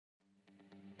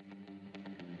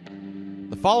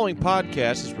The following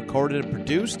podcast is recorded and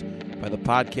produced by the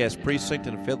Podcast Precinct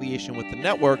in affiliation with the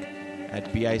network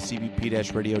at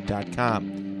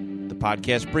bicbp-radio.com. The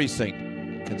Podcast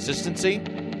Precinct. Consistency,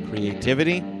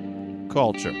 creativity,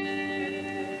 culture.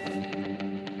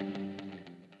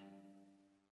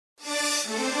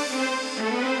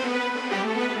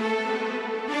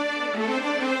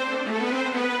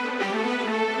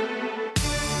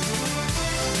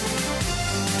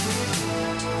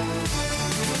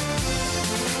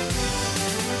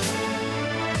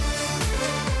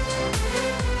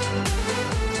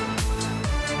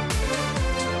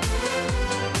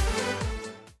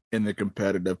 In the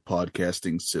competitive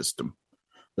podcasting system,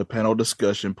 the Panel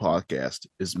Discussion Podcast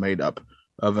is made up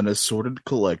of an assorted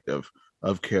collective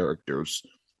of characters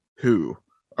who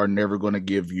are never going to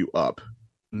give you up,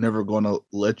 never going to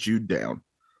let you down,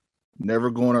 never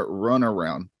going to run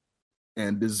around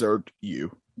and desert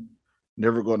you,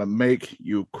 never going to make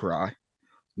you cry,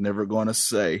 never going to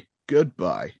say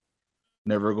goodbye,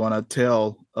 never going to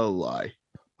tell a lie.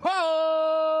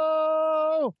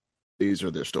 Oh! These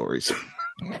are their stories.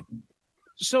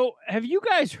 So, have you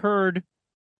guys heard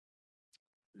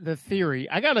the theory?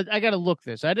 I gotta look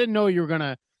this. I didn't know you were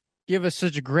gonna give us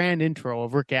such a grand intro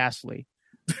of Rick Astley,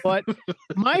 but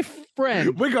my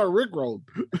friend We got Rickrolled.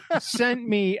 sent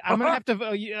me. I'm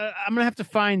gonna have to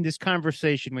find this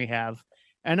conversation we have,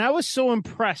 and I was so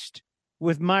impressed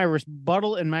with my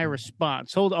rebuttal and my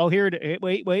response. Here it is.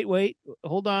 Wait.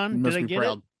 Hold on. You must Did I be get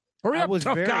proud. it? Hurry up,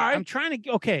 tough guy. I'm trying to.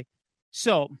 Okay,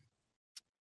 so.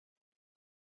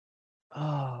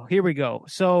 Oh, here we go.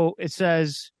 So it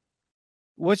says,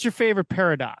 what's your favorite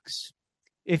paradox?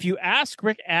 If you ask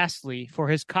Rick Astley for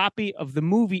his copy of the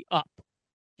movie Up,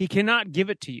 he cannot give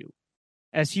it to you,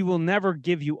 as he will never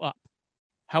give you up.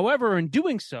 However, in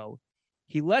doing so,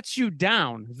 he lets you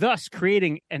down, thus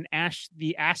creating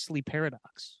the Astley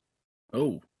paradox.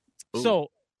 Oh. So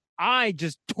I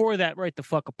just tore that right the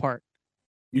fuck apart.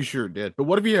 You sure did. But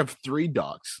what if you have 3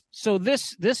 docs So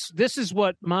this is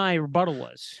what my rebuttal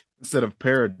was. instead of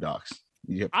paradox?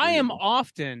 You have 3 I of am them.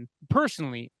 often,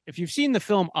 personally, if you've seen the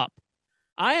film Up,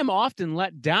 I am often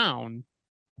let down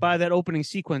by that opening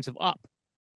sequence of Up.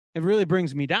 It really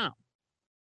brings me down.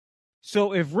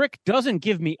 So if Rick doesn't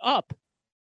give me up,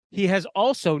 he has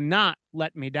also not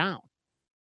let me down.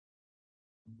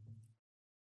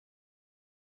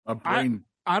 My brain.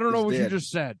 I don't know is what you dead.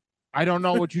 just said. I don't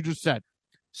know what you just said.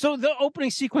 So the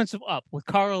opening sequence of Up with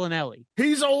Carl and Ellie,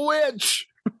 He's a witch.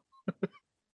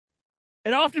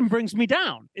 it often brings me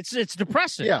down. It's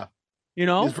depressing. Yeah. You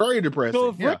know? It's very depressing. So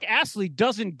if yeah. Rick Astley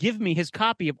doesn't give me his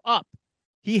copy of Up,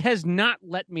 he has not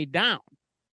let me down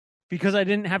because I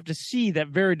didn't have to see that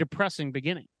very depressing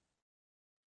beginning.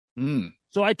 Mm.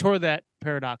 So I tore that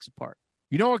paradox apart.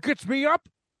 You know what gets me up?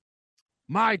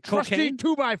 My trusty Cocaine?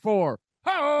 2x4.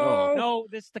 Oh, No,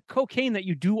 it's the cocaine that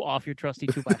you do off your trusty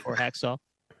 2x4 hacksaw.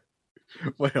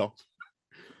 Well,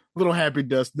 little happy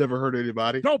dust never hurt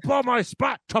anybody. don't blow my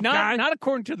spot, tough guy. Not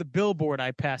according to the billboard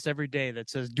I pass every day that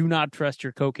says, do not trust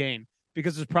your cocaine,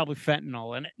 because there's probably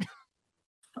fentanyl in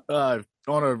it.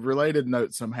 On a related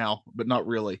note somehow, but not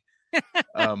really.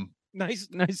 Nice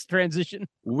transition.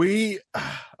 We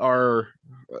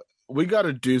got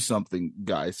to do something,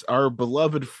 guys. Our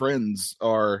beloved friends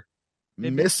are They've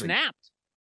been missing. snapped.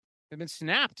 They've been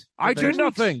snapped. I For did 2 weeks.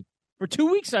 nothing. For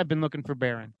 2 weeks, I've been looking for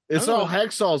Baron. It's I don't all know.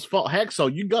 Hacksaw's fault.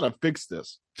 Hacksaw, you got to fix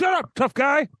this. Shut up, tough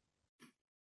guy.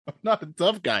 I'm not a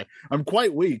tough guy. I'm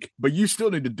quite weak, but you still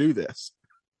need to do this.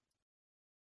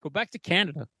 Go back to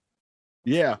Canada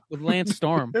Yeah, with Lance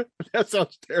Storm. that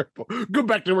sounds terrible. Go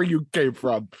back to where you came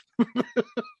from.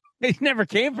 He never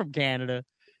came from Canada.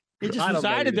 He just I don't know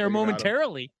resided there anything about him.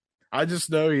 momentarily. I just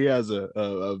know he has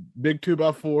a big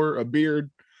 2x4, a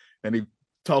beard, and he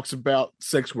talks about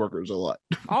sex workers a lot.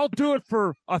 I'll do it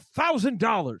for $1,000.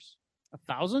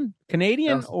 1,000?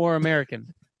 Canadian 1,000. or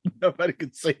American? Nobody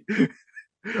can see.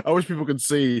 I wish people could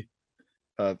see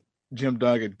Jim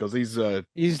Duggan because he's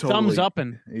He's totally- thumbs up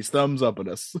and he's thumbs up at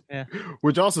us, Yeah.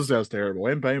 which also sounds terrible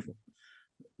and painful.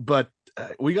 But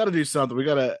we got to do something. We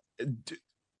got to.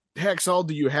 Hacksaw,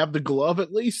 do you have the glove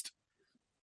at least?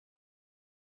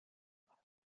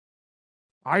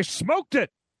 I smoked it.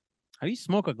 how do you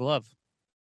smoke a glove?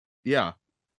 Yeah,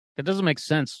 That doesn't make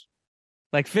sense.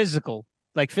 Like physically.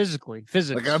 like Physics.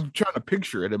 I'm trying to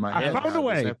picture it in my I head. found how a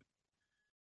way. this happened.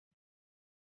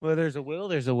 Well, there's a will,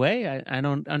 there's a way. I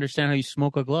don't understand how you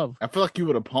smoke a glove. I feel like you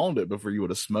would have pawned it before you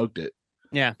would have smoked it.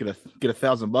 Yeah. Get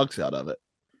 $1,000 out of it.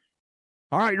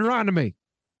 All right, you're on to me.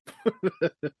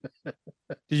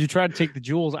 Did you try to take the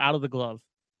jewels out of the glove?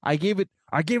 I gave it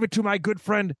to my good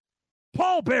friend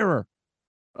Paul Bearer.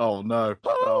 Oh no!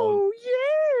 Oh,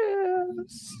 yeah.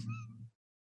 Yes.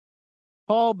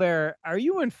 Pallbearer, are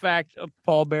you in fact a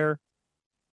pallbearer?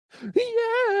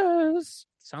 Yes.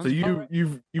 Sounds So about right.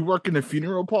 you work in a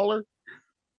funeral parlor?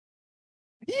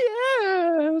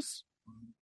 Yes.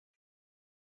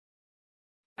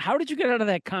 How did you get out of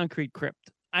that concrete crypt?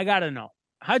 I gotta know.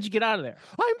 How'd you get out of there?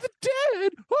 I'm the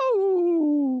dead.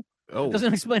 Oh. It Oh,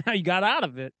 doesn't explain how you got out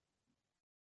of it.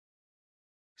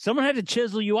 Someone had to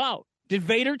chisel you out. Did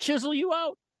Vader chisel you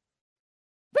out?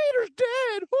 Vader's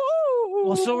dead. Oh.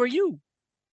 Well, so are you.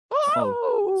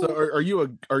 Oh. so are you a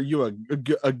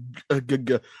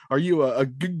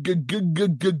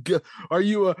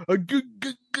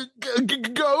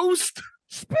ghost?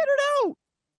 Spit it out.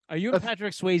 Are you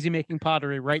Patrick Swayze making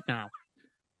pottery right now?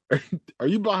 Are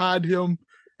you behind him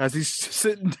as he's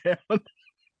sitting down,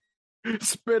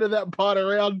 spitting that pot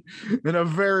around in a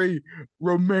very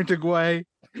romantic way?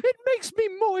 It makes me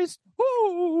moist.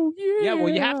 Oh, yeah. Yeah,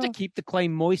 well, you have to keep the clay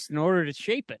moist in order to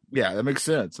shape it. Yeah, that makes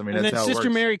sense. I mean, And that's then how it Sister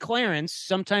works. Mary Clarence,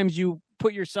 sometimes you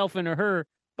put yourself into her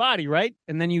body, right?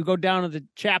 And then you go down to the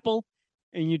chapel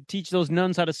and you teach those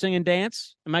nuns how to sing and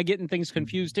dance. Am I getting things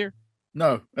confused here?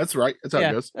 No, that's right. That's how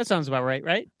it goes. That sounds about right,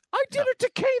 right? I did it to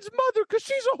Kane's mother because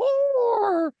she's a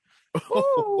whore.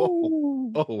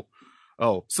 Oh.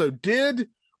 Oh. So did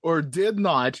or did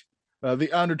not the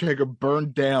Undertaker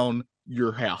burn down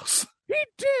your house? He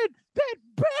did. That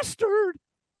bastard.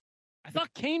 I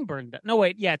thought Kane burned down. No,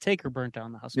 wait. Yeah, Taker burnt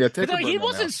down the house. Yeah, But Taker no, he burned down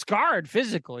wasn't the house. scarred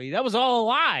physically. That was all a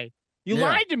lie. You Yeah.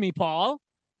 lied to me, Paul.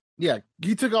 Yeah,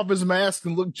 he took off his mask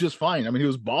and looked just fine. I mean, he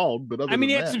was bald, but other I mean,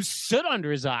 he than had that, some soot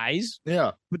under his eyes,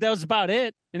 yeah. but that was about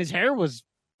it. And his hair was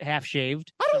half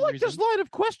shaved. I don't like this line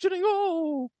of questioning.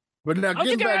 Oh. But now How'd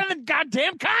you getting get back, out of the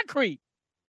goddamn concrete?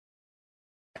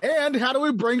 and how do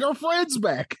we bring our friends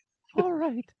back? All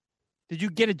right. Did you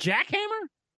get a jackhammer?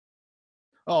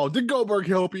 Oh, did Goldberg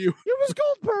help you? It was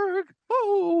Goldberg.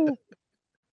 Oh.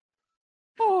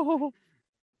 Oh.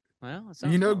 Well, that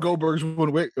sounds You know about right. Goldberg's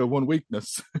one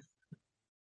weakness.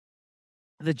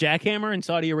 The jackhammer in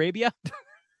Saudi Arabia?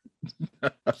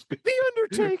 The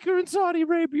Undertaker in Saudi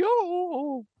Arabia.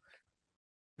 Oh.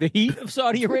 The heat of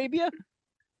Saudi Arabia?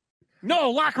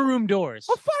 No, locker room doors.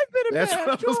 A 5-minute That's match.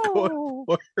 what I was going Oh.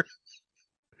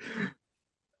 for.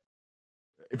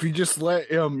 If you just let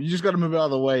him, you just got to move out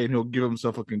of the way, and he'll give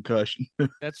himself a concussion.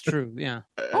 That's true, yeah.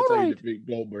 That's All how you right. defeat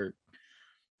Goldberg.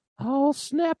 I'll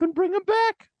snap and bring him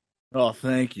back. Oh,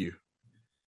 thank you.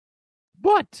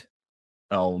 But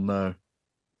Oh no,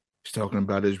 he's talking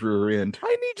about his rear end.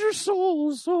 I need your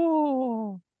souls.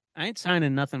 Oh. I ain't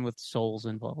signing nothing with souls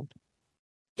involved.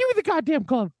 Give me the goddamn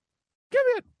glove. Give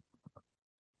me it.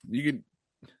 You can,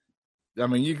 I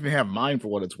mean, you can have mine for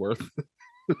what it's worth.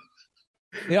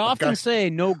 They often Okay. say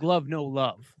no glove, no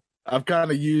love. I've kind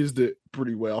of used it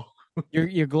pretty well.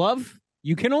 Your glove?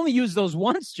 You can only use those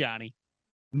once, Johnny.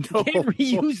 No, You can't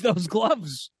reuse those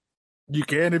gloves. you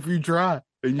can if you try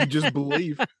and you just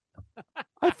believe.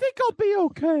 I think I'll be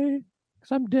okay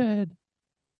because I'm dead.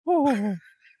 Oh.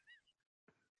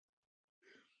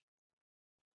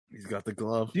 He's got the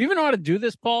glove, Do you even know how to do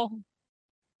this, Paul?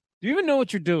 Do you even know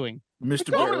what you're doing?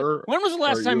 Mr. When, Bearer. when was the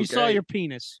last are time you you saw okay? your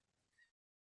penis?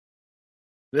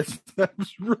 That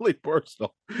was really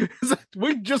personal. It's like,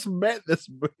 we just met this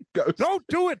ghost. Don't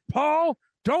do it, Paul.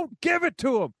 Don't give it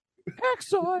to him.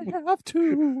 Hacksaw, I have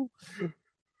to.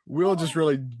 Will just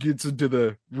really gets into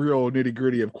the real nitty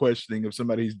gritty of questioning of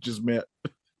somebody he's just met.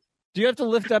 Do you have to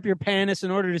lift up your penis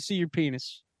in order to see your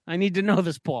penis? I need to know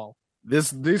this, Paul.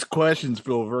 These questions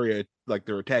feel very like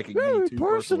they're attacking me Very too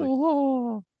personal. personally.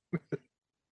 Oh.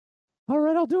 All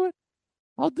right, I'll do it.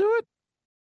 I'll do it.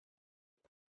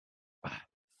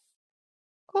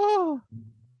 Oh.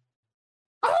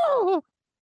 Oh.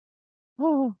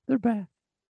 Oh, they're back.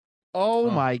 Oh, Oh.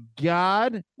 my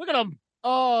God. Look at him.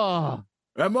 Oh.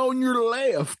 I'm on your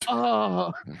left.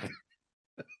 Oh.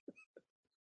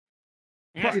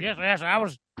 Yes. I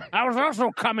was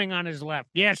also coming on his left.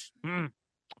 Yes.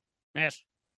 Yes.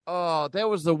 Oh, that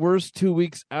was the worst 2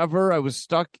 weeks ever. I was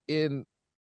stuck in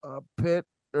a pit,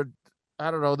 or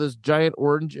I don't know, this giant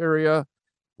orange area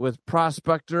with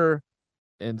Prospector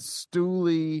and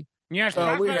Stooley. Yes.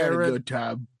 Oh, we had a Prospector, good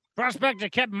time. Prospector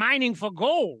kept mining for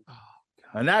gold.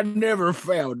 And I never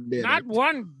found it. Not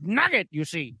one nugget, you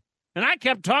see. And I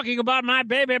kept talking about my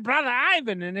baby brother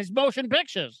Ivan and his motion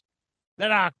pictures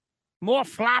that are more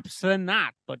flops than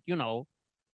not. But, you know,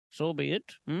 so be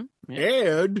it.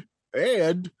 Yeah.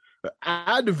 And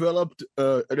I developed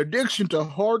an addiction to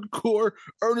hardcore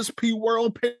Ernest P.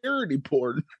 Worrell parody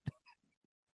porn.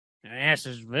 Yes,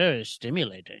 it's very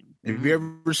stimulating. Have you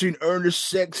ever seen Ernest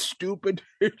Sex Stupid?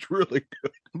 It's really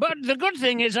good. But the good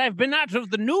thing is I've been out of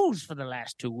the news for the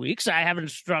last 2 weeks. I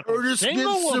haven't struck a Ernest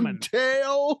single gets woman. some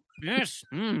tail. Yes.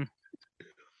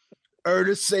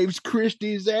 Ernest saves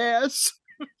Christie's ass.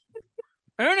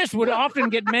 Ernest would often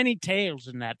get many tails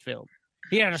in that film.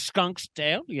 He had a skunk's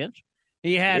tail, yes.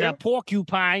 He had a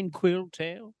porcupine quill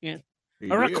tail, yes.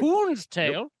 A raccoon's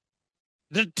tail.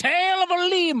 The tail of a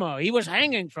lemur. He was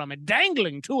hanging from it,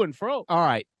 dangling to and fro. All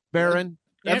right, Baron.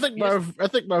 I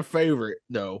think my favorite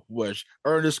though was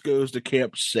Ernest Goes to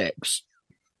Camp Sex.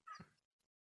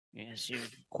 Yes, he was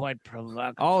quite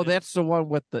provocative. Oh, that's the one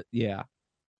with the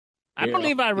I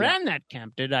believe I ran that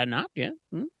camp, did I not? Yeah.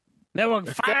 There were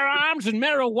firearms and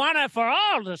marijuana for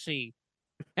all to see.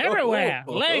 Everywhere,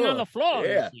 laying on the floor.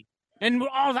 Yeah. And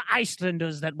all the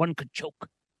Icelanders that one could choke.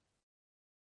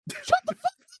 Shut the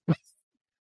fuck up.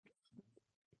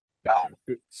 No.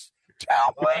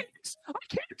 Tell please. I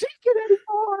can't take it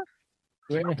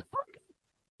anymore.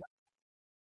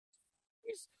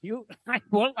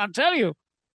 Well, I'll tell you,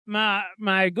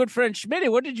 my good friend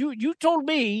Schmitty, what did you told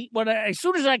me as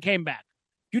soon as I came back,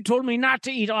 you told me not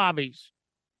to eat Arby's.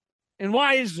 And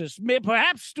why is this?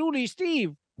 Perhaps Stoolie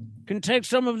Steve can take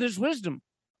some of this wisdom.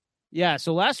 Yeah,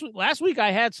 so last week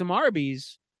I had some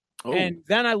Arby's, and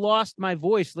then I lost my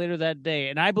voice later that day,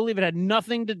 and I believe it had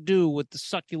nothing to do with the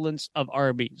succulence of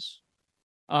Arby's.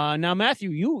 Now, Matthew,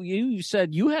 you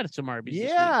said you had some Arby's.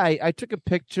 Yeah, I took a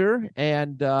picture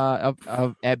and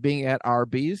of at being at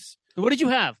Arby's. What did you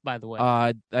have, by the way?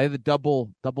 I had the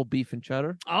double beef and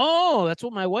cheddar. Oh, that's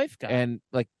what my wife got. And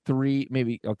like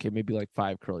maybe like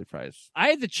 5 curly fries. I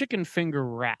had the chicken finger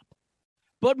wrap.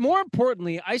 But more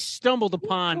importantly, I stumbled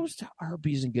upon... Who goes to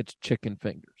Arby's and gets chicken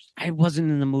fingers? I wasn't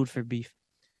in the mood for beef.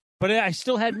 But I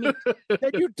still had meat.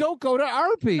 Then you don't go to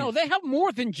Arby's. No, they have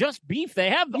more than just beef. They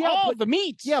have all the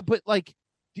meats. Yeah, but like,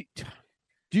 do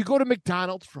you go to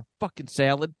McDonald's for a fucking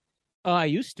salad? I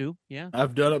used to, yeah.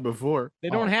 I've done it before. They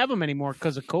don't have them anymore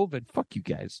because of COVID. Fuck you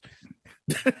guys.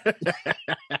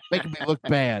 Making me look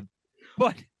bad.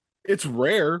 But... It's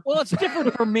rare. Well, it's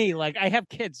different for me. Like, I have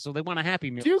kids, so they want a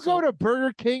Happy Meal. Do you go to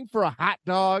Burger King for a hot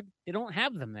dog? They don't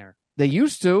have them there. They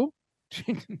used to.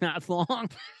 Not long.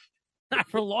 Not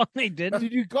for long, they didn't.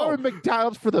 Did you go to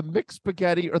McDonald's for the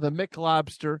McSpaghetti or the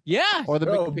McLobster? Yeah. Or the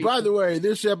McPizza? By the way,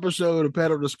 this episode of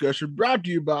Panel Discussion brought to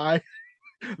you by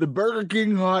the Burger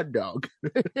King hot dog.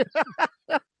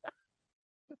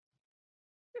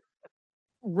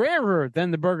 Rarer than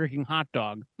the Burger King hot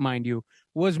dog, mind you,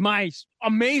 was my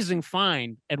amazing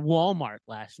find at Walmart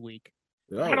last week.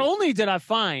 Not only did I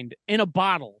find in a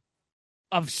bottle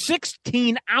of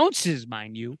 16 ounces,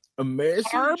 mind you,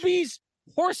 amazing Arby's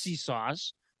horsey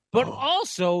sauce, but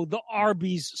also the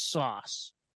Arby's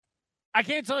sauce. I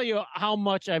can't tell you how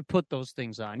much I've put those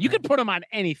things on. You can put them on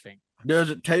anything. Does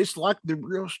it taste like the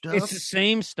real stuff? It's the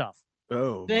same stuff.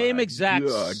 Oh, same my exact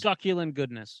God. succulent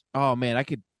goodness. Oh, man, I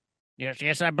could...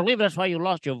 Yes, I believe that's why you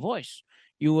lost your voice.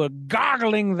 You were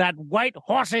gargling that white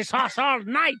horsey sauce all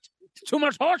night. It's too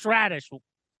much horseradish.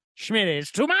 Schmidt,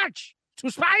 it's too much. Too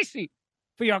spicy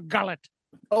for your gullet.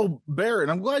 Oh,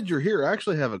 Baron, I'm glad you're here. I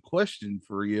actually have a question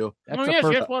for you.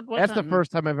 That's the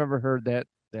first time I've ever heard that.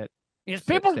 Yes,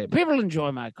 people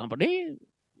enjoy my company.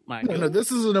 No,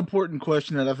 this is an important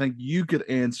question that I think you could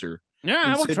answer. Yeah,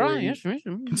 I will try. Yes.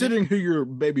 Considering who your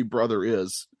baby brother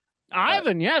is.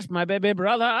 Ivan, yes, my baby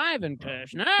brother, Ivan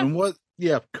Kirshner. And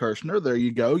Kirshner, there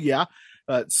you go. Yeah.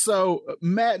 So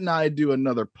Matt and I do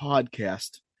another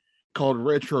podcast called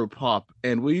Retro Pop,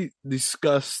 and we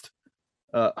discussed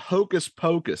Hocus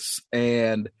Pocus,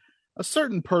 and a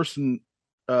certain person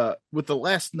with the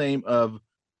last name of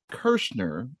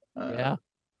Kirshner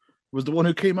was the one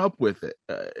who came up with it.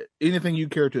 Anything you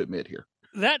care to admit here?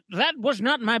 That was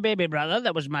not my baby brother.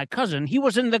 That was my cousin. He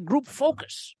was in the group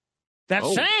Focus that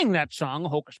sang that song,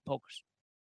 Hocus Pocus.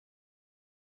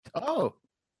 Oh.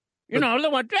 You know, the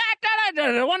one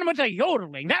with the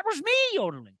yodeling. That was me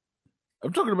yodeling.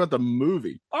 I'm talking about the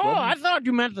movie. Oh, I thought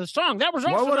you meant the song. That was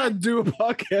also... Why would I do a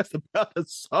podcast about a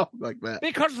song like that?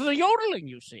 Because of the yodeling,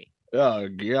 you see. Oh,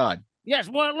 God. Yes,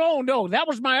 well, no, that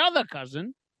was my other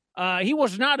cousin. He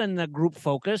was not in the group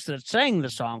Focus that sang the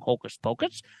song Hocus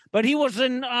Pocus, but he was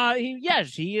in,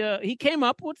 he came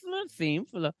up with the theme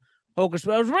for the Hocus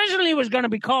Pocus. Originally, it was going to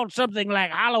be called something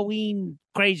like Halloween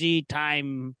Crazy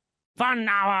Time Fun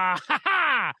Hour. Ha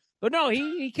ha! But no,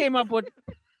 he came up with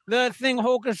the thing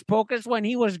Hocus Pocus when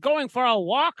he was going for a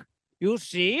walk, you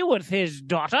see, with his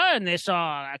daughter, and they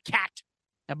saw a cat,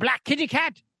 a black kitty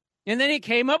cat. And then he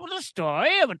came up with a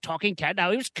story of a talking cat.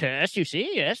 Now, he was cursed, you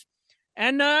see, yes.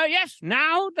 And yes,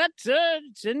 now that's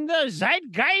it's in the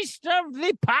zeitgeist of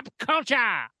the pop culture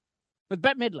with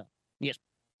Bette Midler. Yes.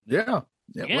 Yeah.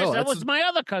 Yes, well, that that's was my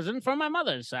other cousin from my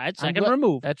mother's side, I'm second glad-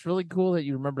 remove. That's really cool that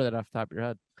you remember that off the top of your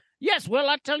head. Yes, well,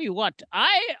 I tell you what,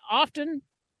 I often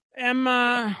am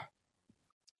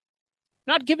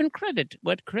not given credit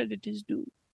what credit is due.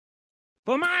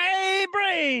 For my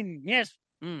brain, yes.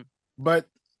 But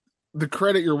the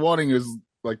credit you're wanting is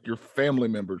like your family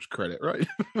member's credit, right?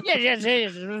 Yes.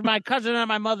 It was my cousin on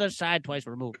my mother's side, twice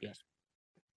removed, yes.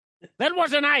 That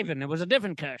wasn't Ivan. It was a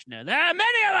different Kirshner. There are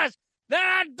many of us. There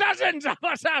are dozens of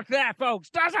us out there, folks.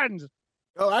 Dozens.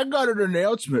 Oh, I got an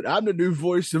announcement. I'm the new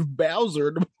voice of Bowser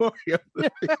in the Mario.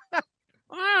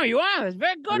 Oh, you are. That's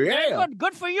very good. Very Yeah. good.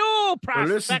 Good for you, Well,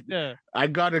 listen, prospector. I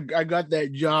got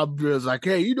that job. It was like,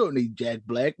 hey, you don't need Jack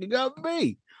Black. You got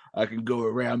me. I can go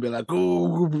around and be like,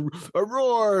 oh,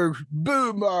 Aurora,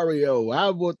 boo, Mario. I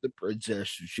want the princess.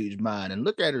 She's mine. And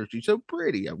look at her. She's so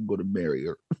pretty. I'm going to marry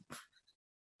her.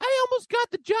 I almost got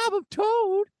the job of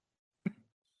Toad.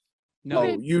 No.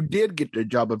 Oh, you did get the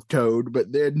job of Toad,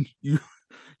 but then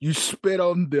you spit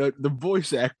on the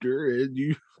voice actor and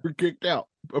you were kicked out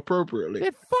appropriately.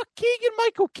 And fuck Keegan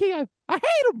Michael Key. I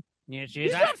hate him. Yes,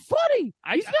 He's not funny.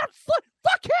 He's not fun.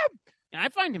 Fuck him. I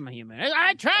find him a human.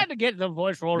 I tried to get the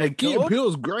voice role Hey, of Key Toad. and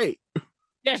Peele's great.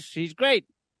 Yes, he's great.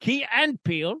 Key and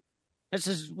Peel. This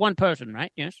is one person,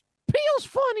 right? Yes. Peel's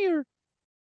funnier.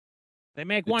 They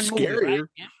make It's one movie, right? scarier.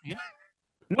 Yeah.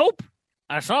 Nope.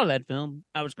 I saw that film.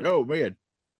 I was Oh, man.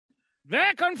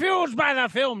 very confused by the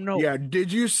film. Nope. Yeah,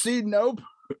 did you see Nope?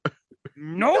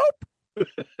 Nope.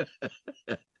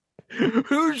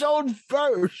 Who's on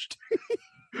first?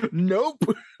 Nope.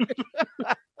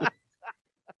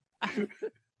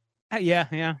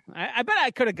 Yeah. I bet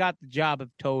I could have got the job of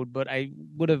Toad, but I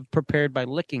would have prepared by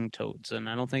licking toads, and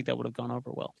I don't think that would have gone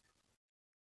over well.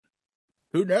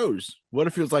 Who knows? What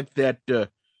if it was like that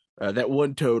that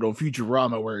one Toad on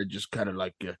Futurama where it just kind of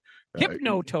like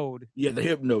Hypno Toad. Yeah, the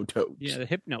Hypno Toads. Yeah, the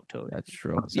Hypno Toad. That's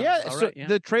true. Sounds Yeah, all so right, yeah.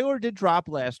 the trailer did drop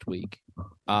last week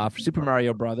for Super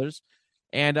Mario Brothers,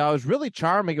 and it was really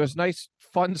charming. It was a nice,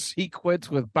 fun sequence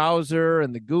with Bowser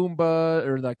and the Goomba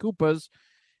or the Koopas,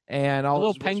 and all The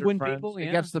little his wizard penguin friends people, yeah,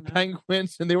 against the yeah.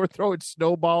 penguins, and they were throwing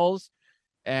snowballs,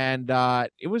 and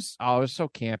it was so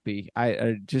campy.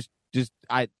 I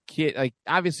can't, like,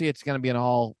 obviously it's going to be an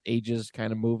all ages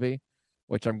kind of movie,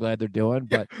 which I'm glad they're doing,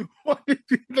 but. Why did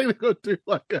you think they're going to do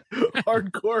like a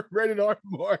hardcore rated R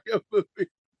Mario movie?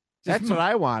 That's what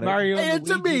I wanted. Mario Hey, and it's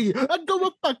Luigi. me.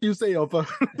 Go fuck yourself.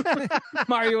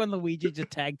 Mario and Luigi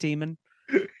just tag teaming.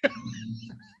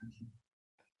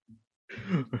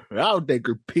 I'll take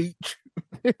her Peach.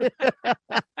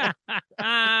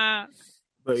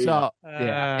 But yeah. So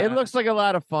yeah, it looks like a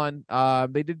lot of fun.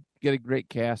 They did get a great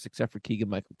cast except for Keegan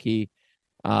Michael Key.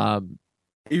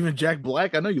 Even Jack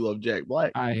Black. I know you love Jack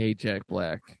Black. I hate Jack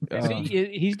Black.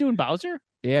 He's doing Bowser.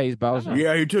 Yeah, he's Bowser.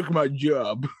 Yeah, he took my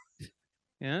job.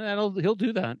 Yeah, he'll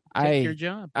do that. I- Take your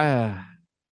job. I'm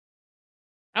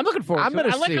I'm looking forward. I'm to it.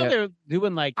 gonna I like see how it. they're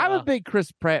doing like. a big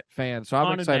Chris Pratt fan, so I'm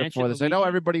Haunted excited Mansion for this. I know Luigi.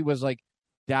 everybody was like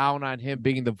down on him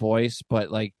being the voice, but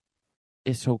like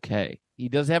it's okay. He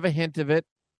does have a hint of it.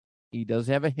 He does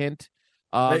have a hint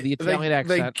of the Italian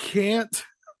accent.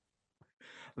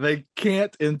 They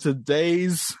can't in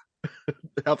today's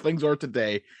how things are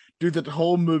today do the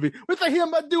whole movie with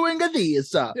him doing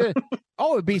this.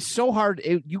 Oh, it'd be so hard.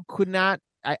 You could not.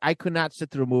 I could not sit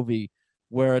through a movie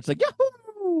where it's like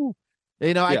Yahoo!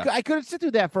 You know, Yeah. I couldn't sit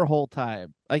through that for a whole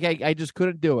time. Like I just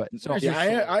couldn't do it. So Where's Yeah,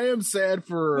 your soul? I am sad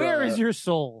for. Where is your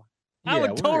soul? I yeah, would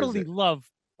where is totally it? love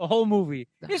a whole movie.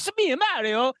 It's me,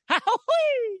 Mario.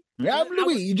 I'm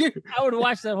Luigi. I would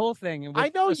watch that whole thing. With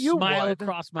I know a you smile would.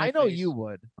 across my I know face. you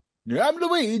would. I'm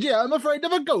Luigi. I'm afraid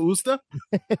of a ghost.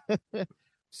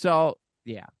 So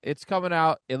yeah, it's coming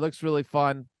out. It looks really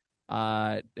fun.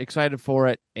 Excited for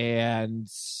it. And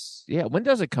yeah, when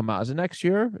does it come out? Is it next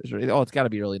year? It's got to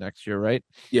be early next year, right?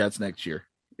 Yeah, it's next year.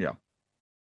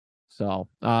 So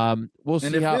we'll see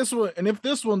And if how. if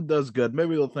this one does good,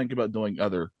 maybe they'll think about doing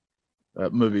other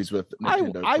movies with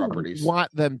Nintendo I properties.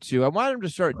 want them to. I want them to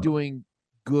start doing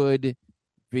good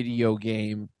video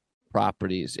game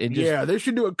properties and just Yeah, they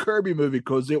should do a Kirby movie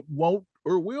because it won't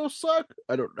or will suck.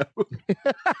 I don't know.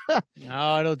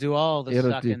 Oh, it'll do all the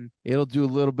sucking. It'll do a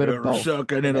little bit of It'll both.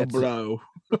 suck and it'll That's it. blow.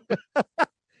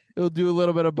 It'll do a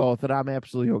little bit of both, and I'm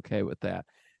absolutely okay with that.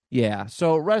 Yeah.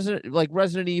 So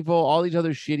Resident Evil, all these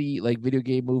other shitty like video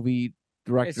game movie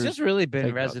directors. It's just really been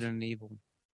take notes. Resident Evil.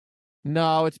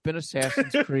 No, it's been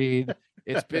Assassin's Creed.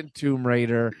 It's been Tomb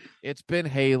Raider. It's been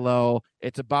Halo.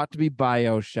 It's about to be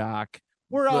BioShock.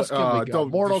 Where else can we go?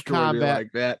 Don't Mortal destroy me Kombat.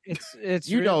 like that. It's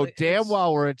You know really- damn it's-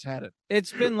 well where it's headed.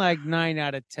 It's been like 9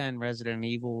 out of 10 Resident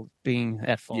Evil being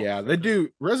at fault. Yeah, they do.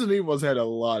 Resident Evil's had a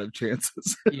lot of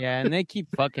chances. Yeah, and they keep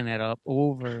fucking it up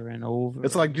over and over.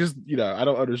 It's like just I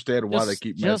don't understand why they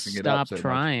keep messing it up. Stop So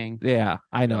trying. Yeah,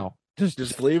 I know.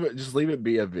 Just leave it. Just leave it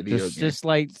be a video game. Just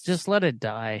let it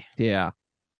die. Yeah.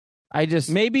 I just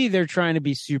Maybe they're trying to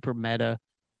be super meta,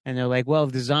 and they're like, well,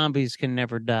 the zombies can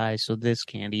never die, so this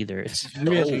can't either. It's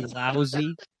really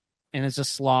lousy, and it's a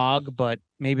slog, but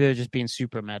maybe they're just being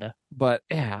super meta. but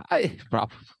yeah,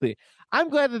 I'm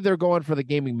glad that they're going for the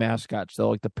gaming mascots though,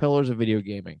 like the pillars of video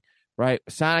gaming, right?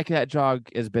 Sonic the Hedgehog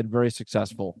has been very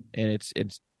successful in its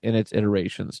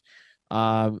iterations.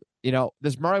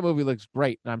 This Mario movie looks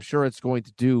great, and I'm sure it's going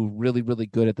to do really, really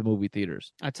good at the movie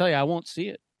theaters. I tell you, I won't see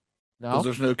it No, Because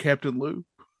there's no Captain Lou.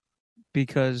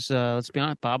 because let's be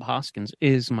honest, Bob Hoskins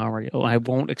is Mario. I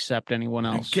won't accept anyone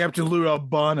else. Captain Lou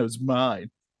Albano's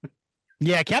mine.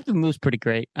 Yeah, Captain Lou's pretty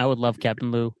great. I would love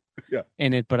Captain Lou Yeah.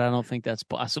 in it, but I don't think that's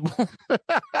possible.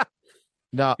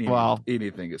 no. Well,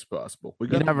 Anything is possible. We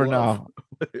you got the never glove.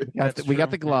 know. We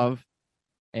got the glove,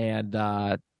 and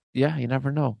yeah, you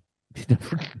never know.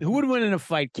 Who would win in a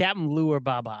fight, Captain Lou or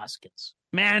Bob Hoskins?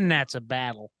 Man, that's a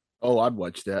battle. Oh, I'd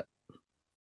watch that.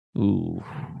 Ooh.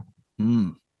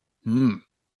 Both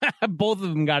of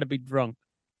them got to be drunk.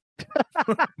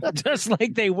 Just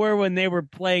like they were when they were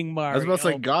playing Mario. I was about to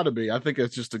say, gotta be. I think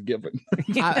it's just a given.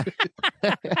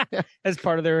 As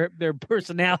part of their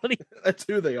personality. That's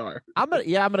who they are. I'm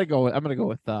gonna go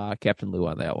with Captain Lou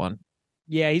on that one.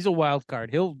 Yeah, he's a wild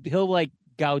card. He'll like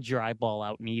gouge your eyeball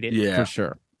out and eat it. Yeah,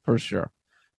 For sure.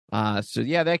 So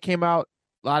yeah, that came out.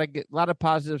 A lot of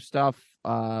positive stuff.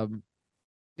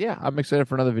 Yeah, I'm excited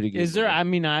for another video game. Is there? I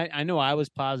mean, I know I was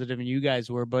positive and you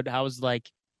guys were, but how's the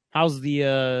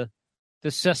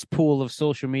cesspool of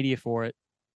social media for it?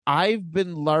 I've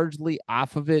been largely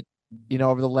off of it,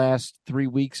 over the last 3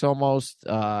 weeks almost.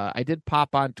 I did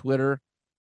pop on Twitter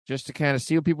just to kind of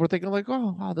see what people were thinking. Like,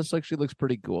 oh, wow, this actually looks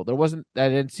pretty cool. I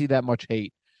didn't see that much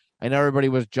hate. I know everybody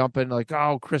was jumping like,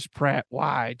 oh, Chris Pratt,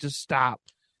 why? Just stop.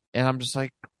 And I'm just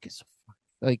like,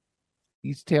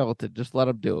 he's talented. Just let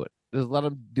him do it. Just let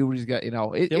him do what he's got.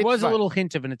 There was a little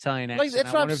hint of an Italian accent.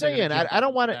 That's what I'm saying. I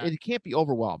don't want it. It can't be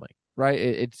overwhelming,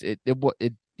 right?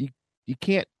 You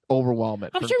can't overwhelm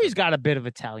it. I'm sure he's got a bit of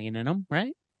Italian in him,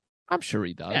 right? I'm sure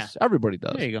he does. Yeah. Everybody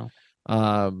does. There you go.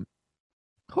 I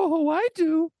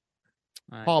do.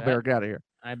 Paul Bear, get out of here.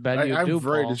 I bet you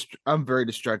do. I'm very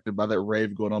distracted by that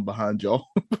rave going on behind y'all.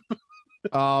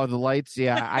 Oh, the lights.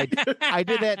 Yeah, I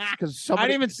did that because somebody. I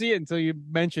didn't even see it until you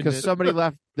mentioned it. Because somebody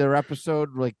left their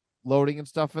episode like loading and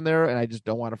stuff in there, and I just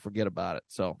don't want to forget about it.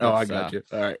 So. I got you.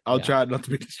 All right, I'll try not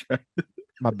to be distracted.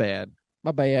 My bad.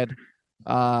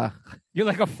 You're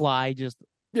like a fly, just.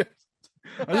 Yes.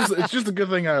 It's just a good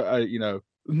thing. I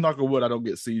knock on wood, I don't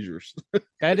get seizures.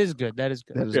 That is good. That is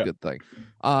a good thing.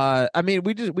 I mean,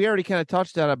 we already kind of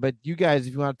touched on it, but you guys,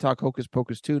 if you want to talk Hocus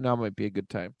Pocus 2, now might be a good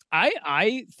time.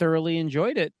 I thoroughly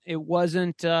enjoyed it. It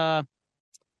wasn't as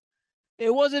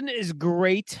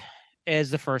great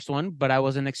as the first one, but I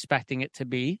wasn't expecting it to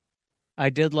be. I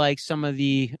did like some of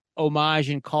the homage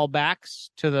and callbacks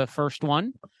to the first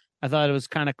one. I thought it was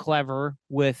kind of clever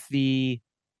with the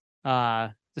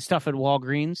stuff at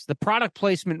Walgreens. The product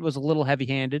placement was a little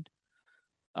heavy-handed,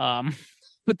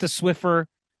 with the Swiffer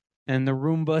and the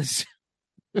Roombas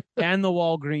and the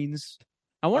Walgreens.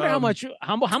 I wonder how much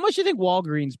you think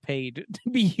Walgreens paid to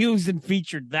be used and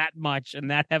featured that much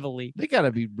and that heavily. They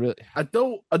gotta be really. I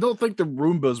don't think the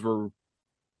Roombas were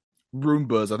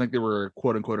Roombas. I think they were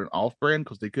quote unquote an off brand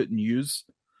because they couldn't use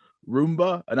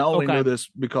Roomba. And I only know this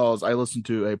because I listened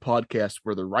to a podcast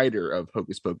where the writer of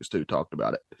Hocus Pocus 2 talked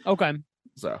about it. Okay.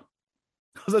 So,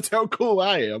 because that's how cool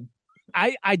I am.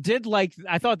 I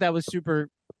thought that was super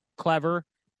clever,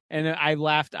 and I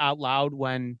laughed out loud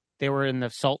when they were in the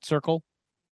salt circle,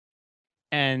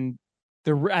 and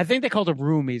I think they called them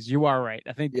roomies. You are right.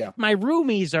 I think my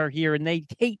roomies are here, and they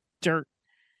hate dirt,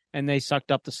 and they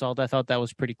sucked up the salt. I thought that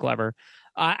was pretty clever.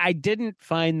 I didn't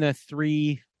find the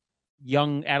 3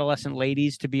 young adolescent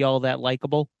ladies to be all that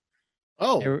likable.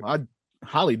 Oh, I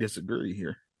highly disagree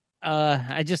here.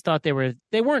 I just thought they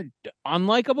weren't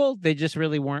unlikable. They just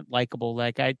really weren't likable.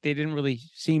 Like they didn't really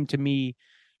seem to me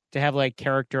to have like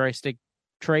characteristic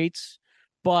traits.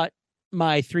 But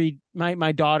my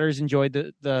daughters enjoyed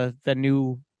the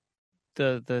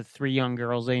 3 young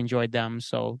girls. They enjoyed them.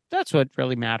 So that's what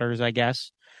really matters, I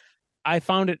guess. I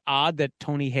found it odd that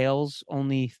Tony Hale's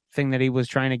only thing that he was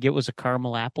trying to get was a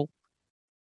caramel apple.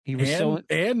 He was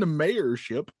and the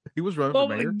mayorship. He was running for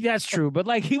mayor. That's true, but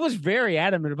like he was very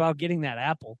adamant about getting that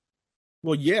apple.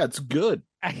 Well, yeah, it's good.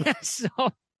 So,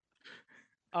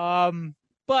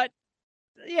 but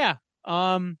yeah,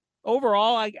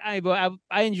 overall,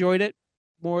 I enjoyed it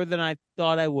more than I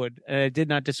thought I would, and it did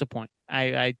not disappoint.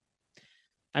 I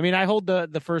mean, I hold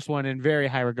the first one in very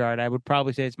high regard. I would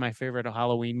probably say it's my favorite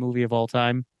Halloween movie of all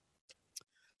time.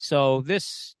 So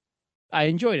this, I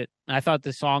enjoyed it. I thought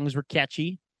the songs were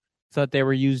catchy. Thought they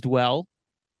were used well.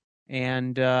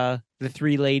 And the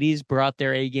three ladies brought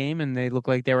their A game, and they looked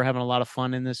like they were having a lot of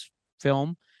fun in this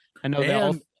film. I know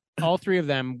that all three of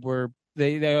them were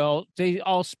they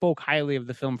all spoke highly of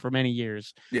the film for many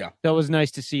years. Yeah, so it was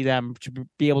nice to see them to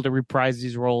be able to reprise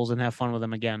these roles and have fun with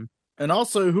them again. And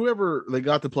also, whoever they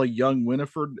got to play young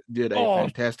Winifred did a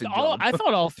fantastic job. I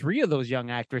thought all three of those young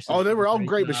actresses. Oh, they were all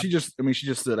great, but she just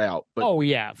stood out. But oh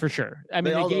yeah, for sure. I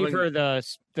mean, they gave her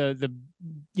the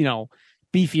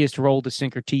beefiest role to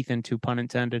sink her teeth into, pun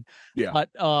intended. Yeah. But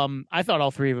I thought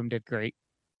all three of them did great.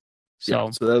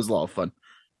 So that was a lot of fun.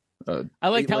 I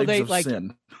liked how they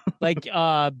sin.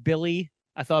 Billy.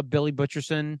 I thought Billy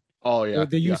Butcherson. Oh yeah,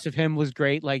 the use of him was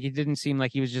great. Like, it didn't seem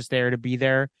like he was just there to be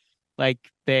there. Like,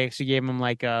 they actually gave him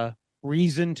like a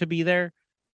reason to be there.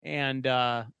 And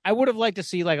I would have liked to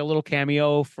see like a little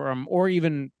cameo from, or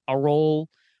even a role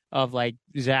of like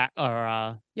Zach,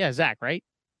 or Zach, right?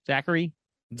 Zachary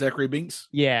Binks.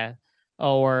 Yeah.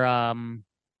 Or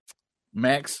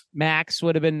Max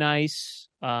would have been nice.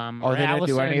 They didn't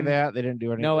do any of that. They didn't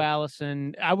do any. No,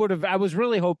 Allison. I was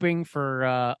really hoping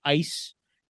for Ice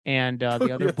and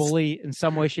the other bully in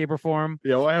some way, shape, or form.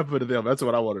 Yeah, what happened to them? That's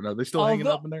what I want to know. They still hanging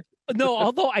up in there? No,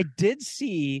 although I did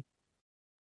see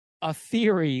a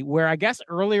theory where I guess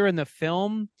earlier in the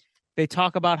film they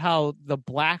talk about how the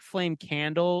black flame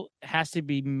candle has to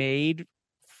be made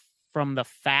from the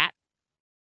fat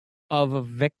of a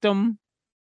victim.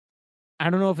 I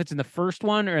don't know if it's in the first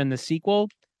one or in the sequel.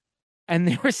 And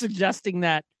they were suggesting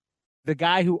that the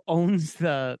guy who owns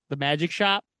the magic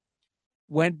shop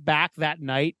went back that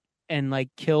night and like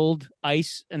killed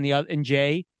Ice and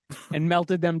Jay and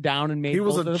melted them down and made. He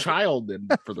was a child, then,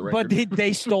 for the record. But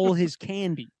they stole his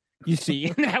candy. You see,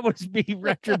 and that would be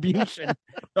retribution,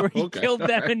 where he killed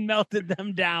them and melted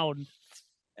them down,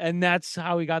 and that's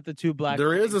how he got the two black.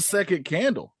 There is a second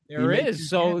candle. There is,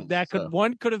 so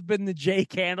one could have been the J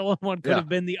candle, and one could have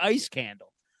been the Ice candle.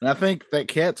 And I think that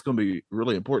cat's going to be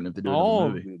really important if they do it in the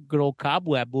movie. Good old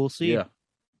Cobweb. We'll see. Yeah,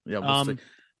 we'll see.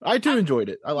 I too enjoyed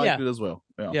it. I liked it as well.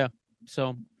 Yeah.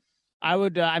 So I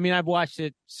would. I've watched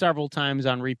it several times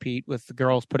on repeat with the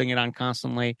girls putting it on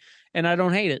constantly, and I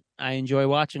don't hate it. I enjoy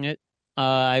watching it.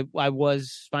 I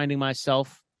was finding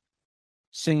myself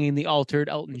singing the altered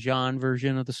Elton John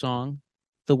version of the song,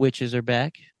 "The Witches Are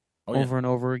Back," over and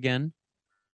over again.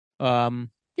 I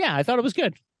thought it was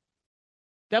good.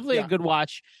 Definitely a good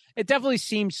watch. It definitely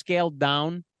seemed scaled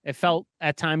down. It felt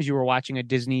at times you were watching a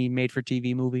Disney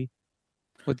made-for-TV movie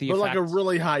with the effects. Like a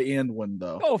really high-end one,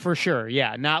 though. Oh, for sure.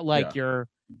 Yeah, not like your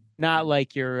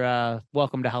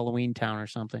Welcome to Halloween Town or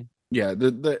something. Yeah,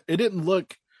 it didn't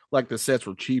look like the sets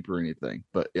were cheap or anything,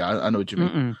 but yeah, I know what you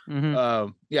mean.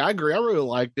 Mm-hmm. I agree. I really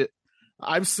liked it.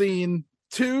 I've seen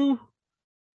two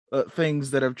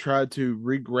things that have tried to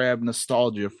re-grab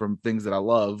nostalgia from things that I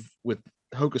love with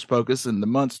Hocus Pocus and the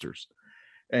Munsters.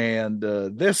 And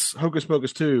this Hocus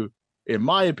Pocus 2, in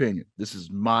my opinion, this is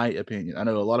my opinion. I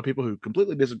know a lot of people who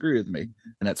completely disagree with me,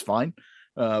 and that's fine.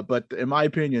 But in my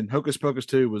opinion, Hocus Pocus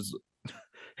 2 was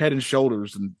head and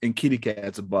shoulders and kitty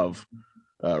cats above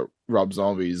Rob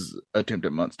Zombie's attempt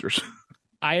at Munsters.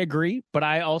 I agree, but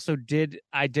I also did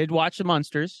watch the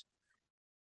Munsters,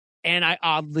 and I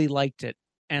oddly liked it.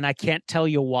 And I can't tell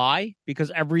you why, because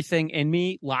everything in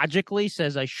me logically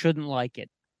says I shouldn't like it.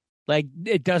 Like,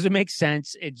 it doesn't make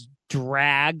sense. It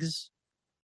drags.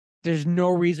 There's no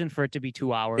reason for it to be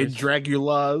 2 hours. It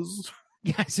Dragulas.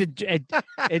 Yes, it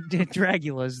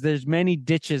Dragulas. There's many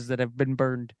ditches that have been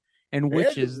burned and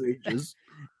witches.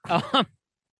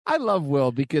 I love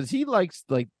Will because he likes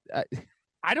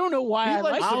I don't know why I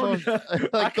like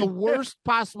it. The worst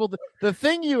possible. The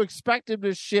thing you expect him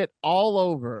to shit all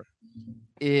over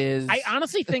is. I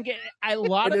honestly think a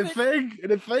lot and of it.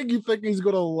 The thing you think he's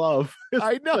gonna love.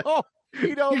 I know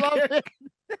you don't love it.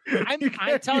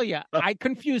 I tell you, I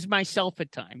confuse myself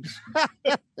at times.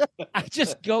 I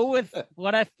just go with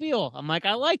what I feel. I'm like,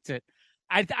 I liked it.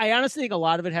 I honestly think a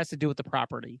lot of it has to do with the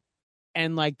property,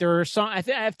 and like there are some.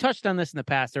 I've touched on this in the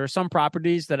past. There are some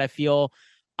properties that I feel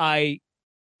I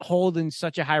hold in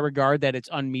such a high regard that it's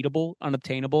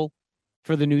unobtainable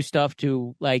for the new stuff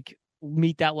to like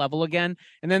meet that level again.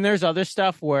 And then there's other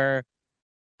stuff where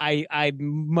I'm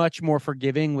much more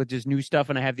forgiving with just new stuff,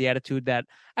 and I have the attitude that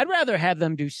I'd rather have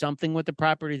them do something with the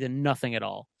property than nothing at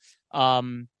all.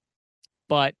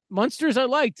 But Munsters I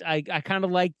liked. I kind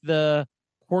of liked the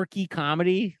quirky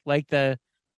comedy, like the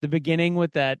beginning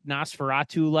with that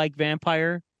Nosferatu-like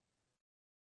vampire.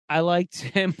 I liked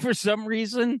him for some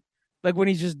reason. Like when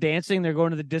he's just dancing, they're going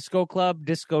to the disco club,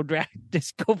 disco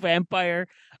vampire.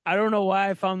 I don't know why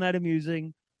I found that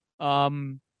amusing.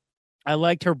 I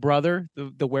liked her brother,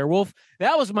 the werewolf.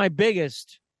 That was my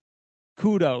biggest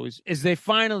kudos, is they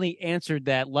finally answered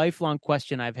that lifelong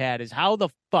question I've had, is how the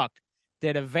fuck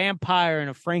did a vampire and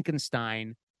a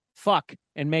Frankenstein fuck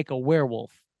and make a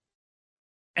werewolf?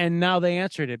 And now they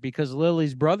answered it, because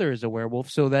Lily's brother is a werewolf,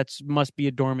 so that's must be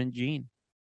a dormant gene.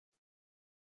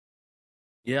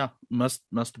 Yeah, must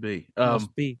be.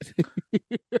 Must be.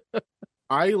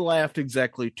 I laughed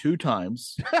exactly 2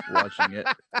 times watching it.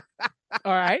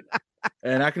 All right.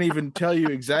 And I can even tell you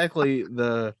exactly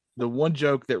the one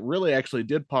joke that really actually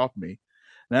did pop me.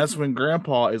 And that's when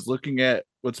Grandpa is looking at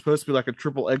what's supposed to be like a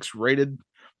XXX rated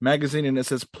magazine, and it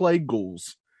says Plague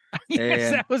Ghouls. Yes,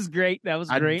 And that was great. That was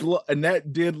great. And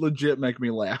that did legit make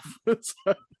me laugh.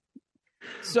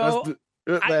 So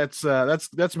that's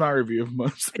my review of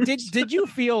most. did you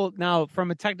feel, now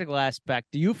from a technical aspect,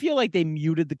 do you feel like they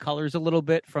muted the colors a little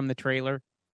bit from the trailer?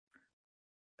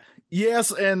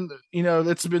 Yes, and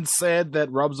it's been said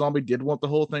that Rob Zombie did want the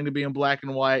whole thing to be in black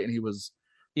and white, and he was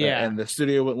and the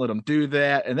studio wouldn't let him do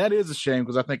that, and that is a shame,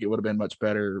 because I think it would have been much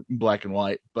better in black and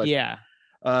white. But yeah,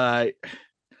 I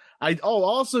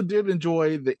also did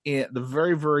enjoy the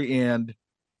very, very end,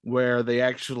 where they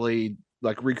actually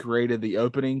like recreated the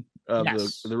opening of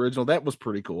the original. That was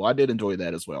pretty cool. I did enjoy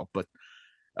that as well. But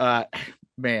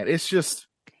man, it's just,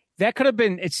 that could have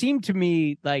been. It seemed to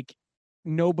me like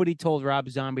nobody told Rob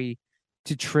Zombie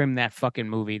to trim that fucking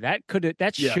movie. That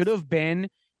should have been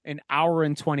an hour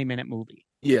and 20-minute movie.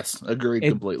 Yes, agreed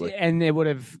completely. And it would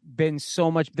have been so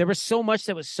much. There was so much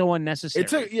that was so unnecessary.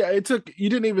 It took. You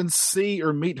didn't even see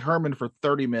or meet Herman for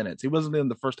 30 minutes. He wasn't in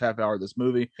the first half hour of this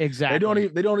movie. Exactly.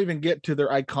 They don't even get to their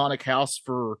iconic house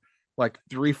for like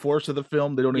 3/4 of the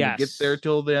film. They don't even get there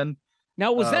till then.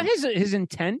 Now, was that his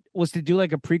intent? Was to do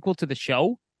like a prequel to the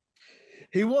show?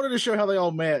 He wanted to show how they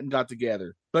all met and got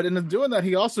together. But in doing that,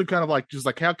 he also kind of like, just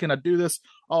like, how can I do this?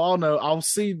 Oh, I'll know. I'll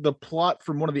see the plot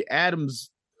from one of the Addams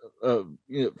family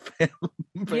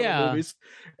movies,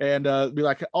 and be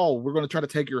like, oh, we're going to try to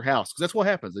take your house. Because that's what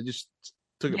happens. They just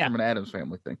took it from an Addams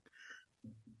family thing.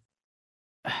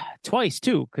 Twice,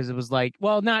 too, because it was like,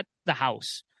 well, not the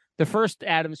house. The first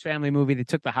Addams family movie, they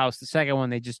took the house. The second one,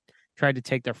 they just tried to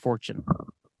take their fortune.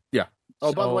 Yeah.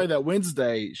 Oh, by the way, that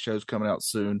Wednesday show's coming out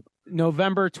soon.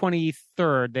 November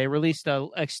 23rd. They released an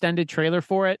extended trailer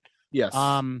for it. Yes.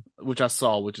 Which I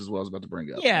saw, which is what I was about to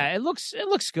bring up. Yeah, it looks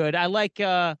good. I like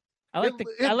the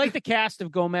cast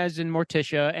of Gomez and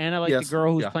Morticia, and I like the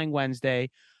girl who's playing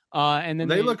Wednesday. And then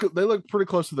they look pretty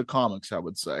close to the comics, I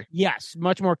would say. Yes,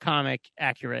 much more comic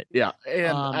accurate. Yeah,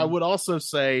 and I would also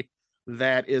say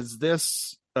that is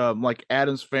this like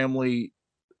Addams Family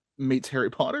meets Harry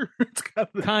Potter. It's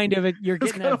kind of it. You're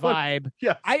getting that vibe.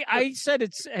 Yeah, I said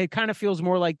it kind of feels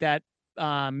more like that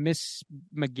Miss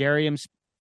McGarriam's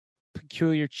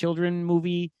Peculiar Children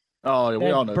movie. Oh, yeah,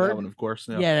 we all know that one, of course.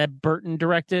 Yeah, that Burton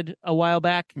directed a while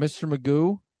back. Mr.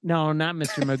 Magoo? No, not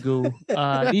Mr.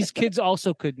 Magoo. These kids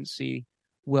also couldn't see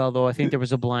well, though. I think there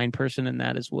was a blind person in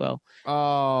that as well.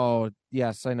 Oh,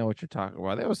 yes, I know what you're talking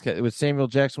about. It was Samuel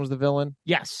Jackson was the villain?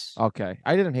 Yes. Okay.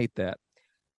 I didn't hate that.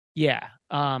 Yeah.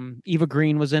 Eva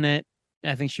Green was in it.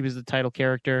 I think she was the title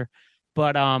character.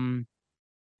 But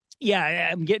yeah,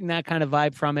 I'm getting that kind of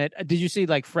vibe from it. Did you see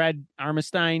like Fred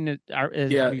Armstein?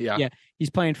 Yeah.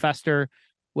 He's playing Fester,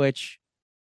 which,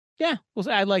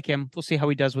 I like him. We'll see how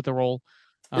he does with the role.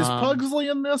 Is Pugsley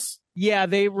in this? Yeah,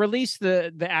 they released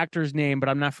the actor's name, but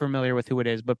I'm not familiar with who it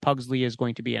is. But Pugsley is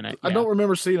going to be in it. I don't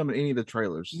remember seeing him in any of the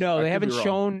trailers. No, they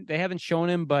haven't shown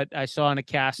him, but I saw in a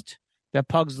cast that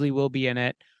Pugsley will be in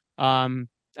it. That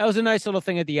was a nice little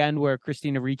thing at the end where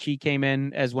Christina Ricci came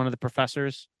in as one of the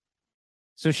professors.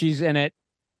 So she's in it,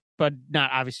 but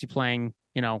not obviously playing,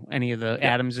 any of the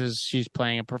Adamses. She's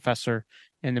playing a professor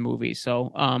in the movie.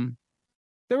 So,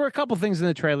 there were a couple things in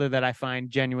the trailer that I find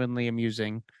genuinely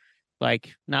amusing,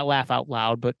 like not laugh out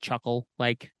loud, but chuckle.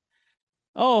 Like,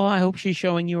 oh, I hope she's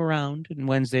showing you around. And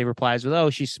Wednesday replies with, oh,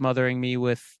 she's smothering me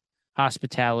with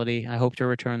hospitality. I hope to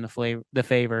return the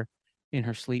favor in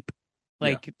her sleep.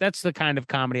 Like, that's the kind of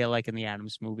comedy I like in the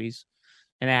Addams movies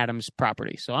and Addams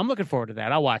property. So I'm looking forward to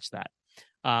that. I'll watch that.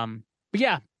 But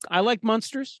yeah, I like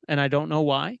Munsters, and I don't know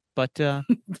why, but I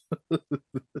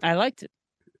liked it.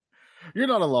 You're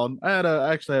not alone.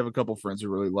 I actually have a couple friends who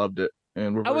really loved it,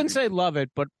 and I wouldn't say love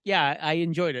it, but yeah, I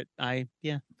enjoyed it. I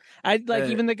like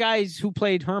even the guys who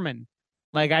played Herman.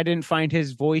 Like I didn't find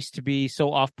his voice to be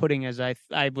so off-putting as I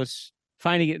was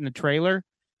finding it in the trailer.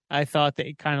 I thought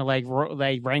they kind of like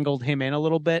wrangled him in a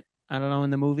little bit. I don't know, in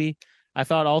the movie. I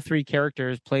thought all three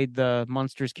characters played the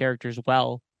Munsters characters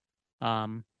well.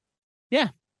 Yeah.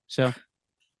 So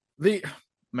I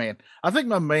think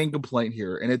my main complaint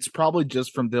here, and it's probably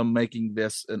just from them making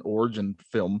this an origin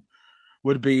film,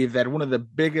 would be that one of the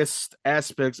biggest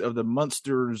aspects of the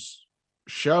Munsters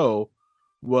show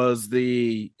was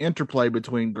the interplay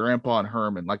between Grandpa and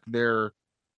Herman, like their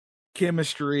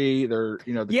chemistry, their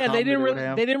they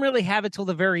didn't really have it till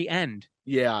the very end.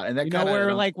 Yeah, and that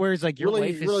where he's like, your really,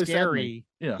 wife is really scary.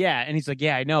 Yeah, and he's like,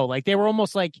 yeah, I know. Like they were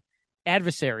almost like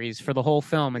adversaries for the whole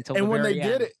film until when they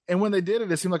end. did it,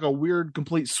 it seemed like a weird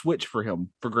complete switch for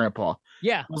Grandpa.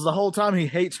 Yeah, because the whole time he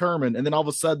hates Herman, and then all of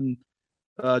a sudden,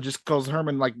 just because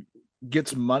Herman like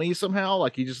gets money somehow,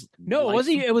 like he just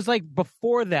it was like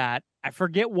before that. I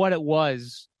forget what it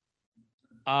was.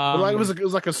 It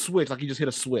was like a switch, like he just hit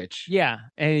a switch. Yeah,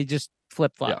 and he just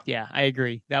flip flopped. Yeah, I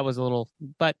agree. That was a little,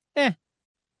 but what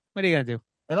are you gonna do?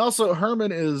 And also,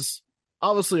 Herman is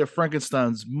obviously a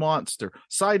Frankenstein's monster.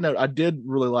 Side note: I did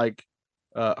really like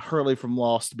Hurley from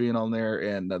Lost being on there,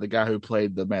 and the guy who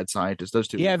played the mad scientist. Those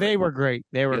two, they were great.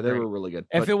 They were really good.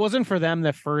 If it wasn't for them,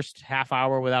 the first half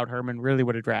hour without Herman really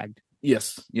would have dragged.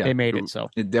 Yes, yeah, they made it so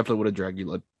it definitely would have dragged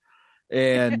you.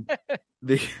 And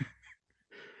it's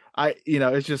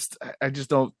just I just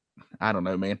don't. I don't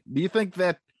know, man. Do you think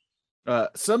that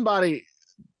somebody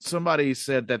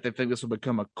said that they think this will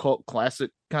become a cult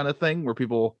classic kind of thing where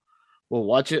people will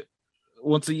watch it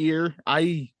once a year?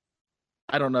 I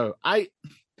don't know.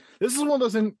 This is one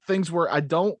of those things where I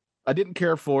didn't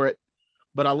care for it,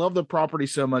 but I love the property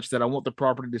so much that I want the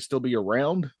property to still be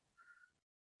around.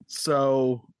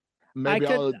 So maybe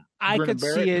I could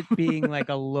see it being like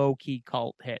a low key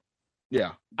cult hit.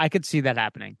 Yeah, I could see that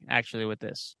happening actually with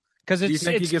this. Because do you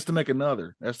think he gets to make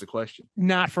another? That's the question.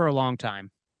 Not for a long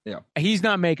time. Yeah, he's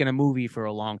not making a movie for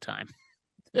a long time.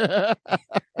 It'll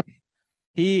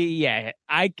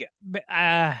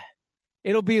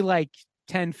be like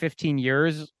 10, 15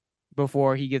 years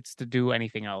before he gets to do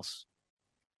anything else.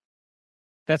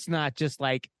 That's not just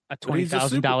like a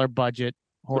 $20,000 budget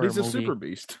horror movie. But he's a super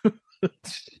beast.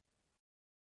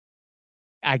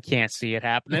 I can't see it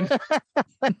happening.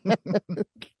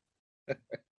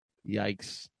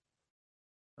 Yikes.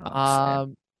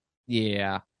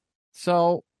 Yeah.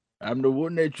 So I'm the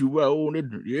one that you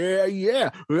wanted.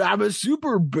 Yeah. I'm a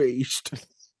super beast.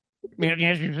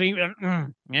 Yes, you see.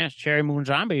 Yes, Cherry Moon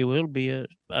Zombie will be an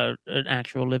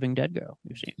actual living dead girl.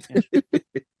 You see. Yes.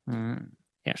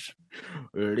 Yes.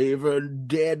 Living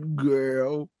dead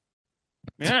girl.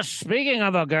 Yes, speaking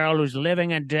of a girl who's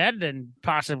living and dead and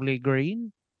possibly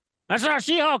green, I saw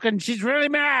She-Hulk and she's really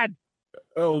mad.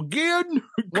 Oh, again?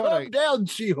 Calm down,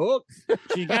 She-Hulk.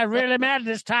 She got really mad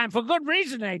this time for good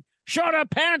reason. They showed her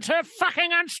parents her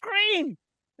fucking on screen.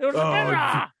 It was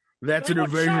that's an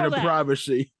invasion of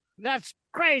privacy. That's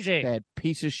crazy. That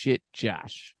piece of shit,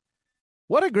 Josh.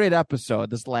 What a great episode,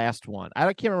 this last one.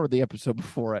 I can't remember the episode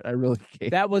before it. I really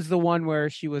can't. That was the one where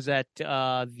she was at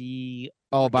the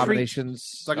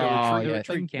Abominations. Like a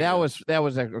retreat that was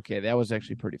okay. That was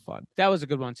actually pretty fun. That was a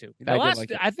good one too.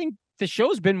 I think the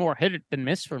show's been more hit than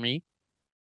miss for me.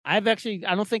 I don't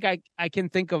think I can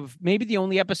think of, maybe the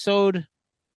only episode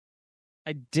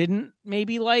I didn't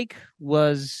maybe like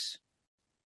was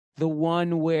the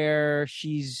one where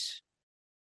she's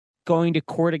going to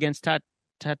court against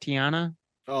Tatiana.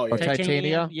 Oh, yeah. Or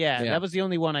Titania? Yeah, that was the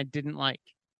only one I didn't like.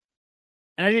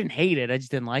 And I didn't hate it. I just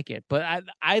didn't like it. But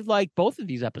I liked both of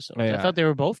these episodes. Yeah. I thought they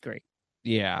were both great.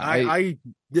 Yeah. I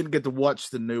didn't get to watch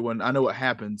the new one. I know what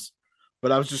happens,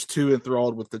 but I was just too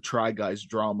enthralled with the Try Guys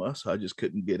drama, so I just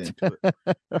couldn't get into it.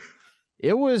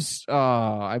 It was,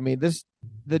 the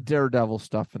Daredevil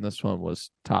stuff in this one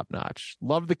was top notch.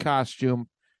 Loved the costume.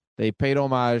 They paid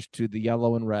homage to the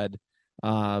yellow and red.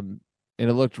 And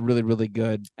it looked really, really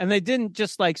good. And they didn't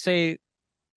just like say,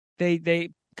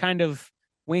 they kind of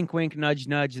wink, wink, nudge,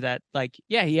 nudge that like,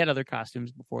 yeah, he had other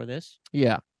costumes before this.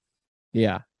 Yeah.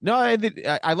 No,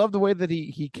 I love the way that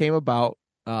he came about.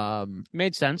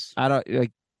 Made sense. I don't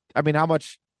like. I mean, how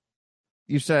much?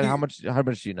 You said how much? How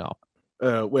much do you know?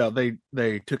 Well,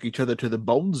 they took each other to the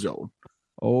bone zone.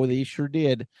 Oh, they sure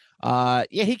did.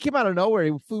 He came out of nowhere.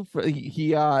 He flew for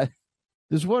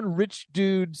there's one rich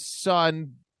dude's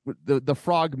son, the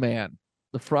frog man,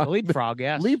 the leapfrog,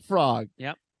 yes, leapfrog.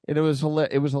 Yep. And it was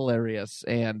hilarious.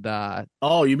 And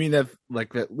you mean that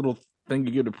like that little thing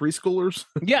you give to preschoolers?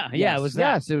 Yeah, it was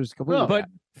that. Yes, it was completely. But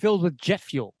filled with jet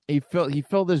fuel. he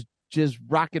filled his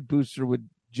rocket booster with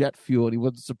jet fuel, and he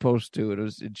wasn't supposed to.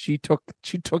 And she took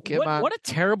him on. What a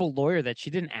terrible lawyer that she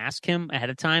didn't ask him ahead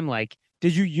of time. Like,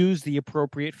 did you use the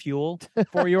appropriate fuel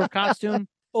for your costume?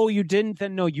 Oh, you didn't?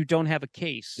 Then no, you don't have a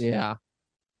case. Yeah.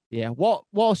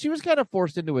 Well, she was kind of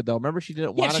forced into it though. Remember, she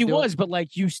didn't want to. Yeah, she was, but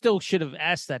like, you still should have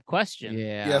asked that question.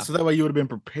 Yeah, So that way you would have been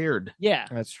prepared. Yeah,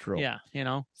 that's true. Yeah,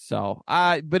 So,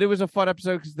 but it was a fun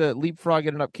episode because the Leapfrog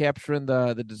ended up capturing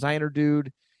the designer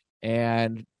dude,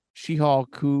 and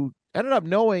She-Hulk, who ended up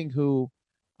knowing who,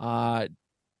 found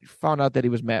out that he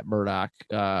was Matt Murdock.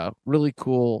 Really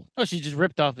cool. Oh, she just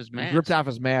ripped off his mask. Ripped off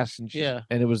his mask, and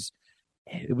and it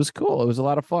was cool. It was a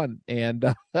lot of fun,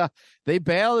 and they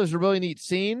battle. There's a really neat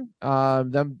scene.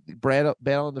 Them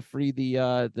battling to free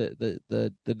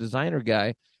the designer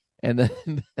guy, and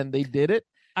then and they did it.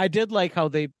 I did like how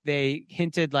they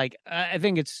hinted, like, I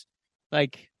think it's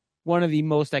like one of the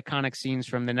most iconic scenes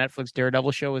from the Netflix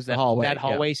Daredevil show is that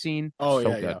hallway scene. Oh, So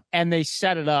yeah, good. yeah. And they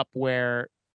set it up where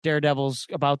Daredevil's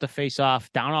about to face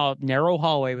off down a narrow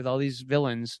hallway with all these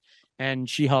villains, and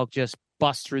She-Hulk just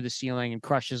busts through the ceiling and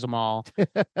crushes them all.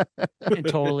 And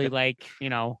totally, like,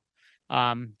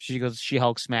 she goes,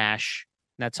 She-Hulk smash.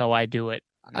 That's how I do it.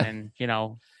 And,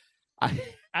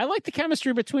 I like the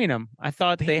chemistry between them. I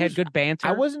thought they had good banter.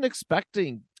 I wasn't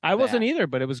expecting. I wasn't either,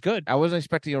 but it was good. I wasn't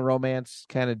expecting a romance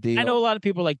kind of deal. I know a lot of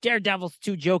people are like, Daredevil's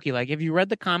too jokey. Like, if you read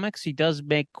the comics, he does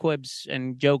make quibs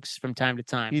and jokes from time to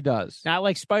time. He does. Not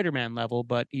like Spider-Man level,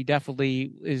 but he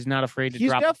definitely is not afraid to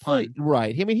drop a pun.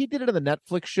 Right. I mean, he did it in the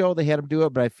Netflix show. They had him do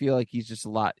it, but I feel like he's just a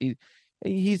lot.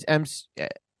 He's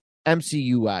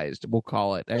MCU-ized, we'll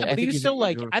call it. Yeah, I but he think was still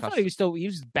like, I thought he custom.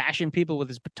 was bashing people with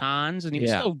his batons, and he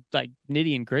was still like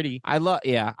nitty and gritty. I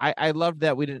loved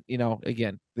that we didn't,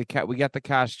 again, we got the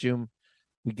costume.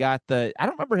 We got I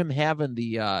don't remember him having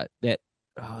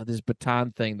this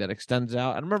baton thing that extends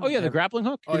out. I don't remember. Oh, yeah, the grappling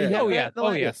hook? Oh, yeah.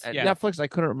 Yes. At Yeah. Netflix, I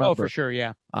couldn't remember. Oh, for sure,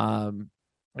 yeah. I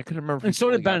couldn't remember. And so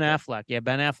did Ben Affleck. Yeah,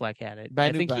 Ben Affleck had it.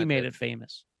 I think he made it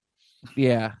famous.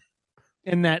 Yeah.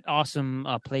 In that awesome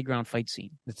playground fight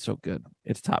scene. It's so good.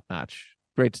 It's top notch.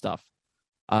 Great stuff.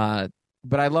 But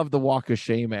I love the walk of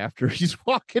shame after he's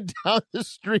walking down the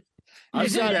street. I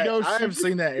have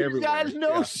seen that everywhere. He's got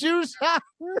no shoes on.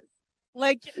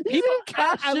 Like, people,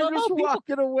 I love how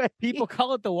walking away. people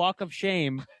call it the walk of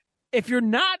shame. If you're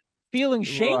not feeling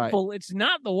shameful, it's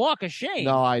not the walk of shame.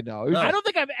 No, I know. I don't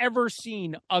think I've ever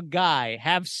seen a guy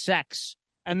have sex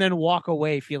and then walk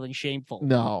away feeling shameful.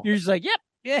 No. You're just like, yep.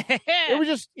 Yeah. It was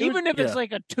just even if it's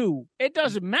like a 2, it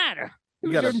doesn't matter.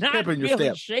 You got You're a not pep in your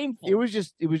feeling step. shameful. it was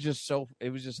just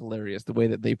hilarious the way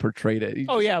that they portrayed it.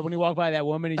 Yeah, when he walked by that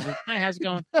woman, he's just, hi, how's it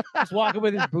going? Just walking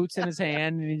with his boots in his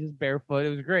hand, and he's just barefoot. It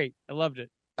was great. I loved it.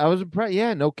 I was impressed.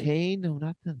 Yeah, no cane, no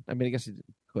nothing. I mean, I guess he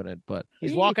couldn't, but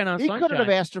He's walking on He sunshine. couldn't have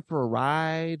asked her for a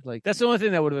ride. Like That's the only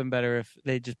thing that would have been better if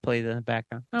they just played in the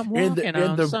background. I'm walking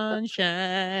on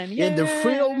sunshine. Yeah.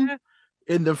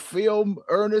 In the film,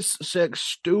 Ernest sex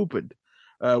stupid.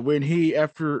 When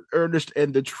after Ernest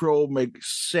and the troll make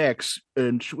sex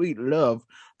and sweet love,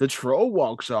 the troll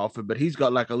walks off, but he's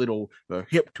got like a little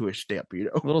hip to his step, A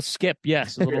little skip,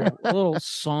 yes. A little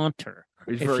saunter.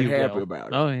 He's if very you happy will. about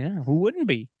it. Oh, yeah. Who wouldn't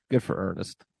be? good for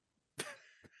Ernest.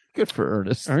 Good for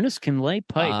Ernest. Ernest can lay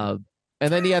pipe.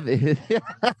 And then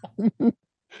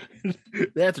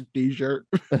That's a t-shirt.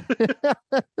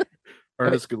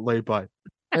 Ernest can lay pipe.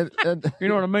 and You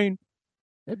know what I mean?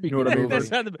 that'd be You know good what I mean, movie.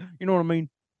 That's not you know what I mean?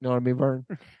 You know what I mean, Vern?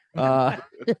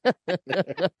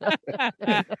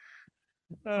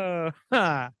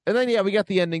 And then we got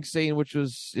the ending scene, which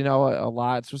was a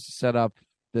lot. It's supposed to set up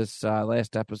this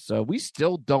last episode. We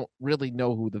still don't really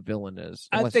know who the villain is.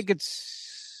 I think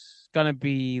it's gonna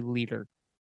be Leader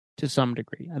to some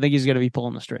degree. I think he's gonna be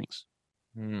pulling the strings.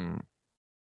 And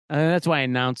that's why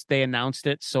they announced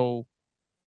it so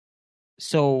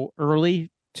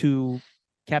early to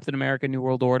Captain America: New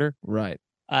World Order. Right.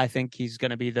 I think he's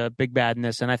going to be the big bad in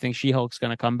this, and I think She-Hulk's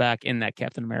going to come back in that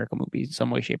Captain America movie in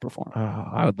some way, shape, or form.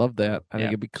 I would love that. I think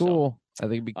it'd be cool. I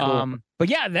think it'd be cool. But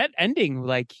yeah, that ending,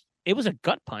 like, it was a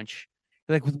gut punch.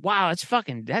 Like, wow,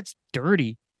 that's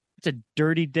dirty. It's a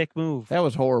dirty dick move. That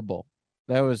was horrible.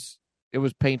 It was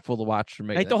painful to watch for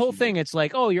me. Like, the whole thing, it's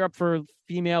like, oh, you're up for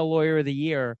Female Lawyer of the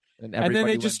Year. And then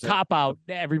they just cop out.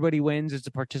 Everybody wins. It's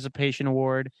a participation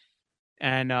award.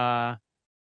 And,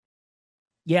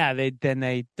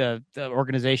 the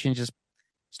organization just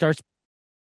starts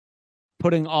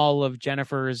putting all of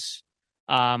Jennifer's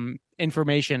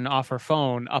information off her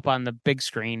phone up on the big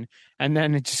screen, and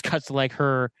then it just cuts to like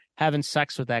her having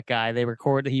sex with that guy. He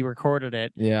recorded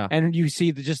it, yeah, and you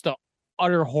see just the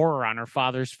utter horror on her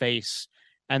father's face,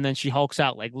 and then she hulks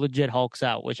out, like legit hulks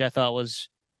out, which I thought was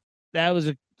I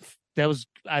thought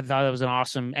that was an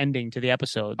awesome ending to the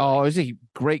episode. Oh, it was a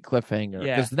great cliffhanger.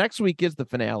 Yeah. Because next week is the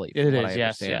finale. It is,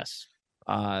 yes.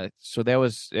 So that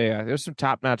was there's some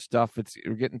top notch stuff.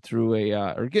 We're getting to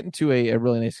a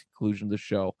really nice conclusion of the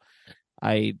show.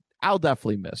 I'll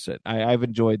definitely miss it. I've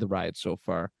enjoyed the ride so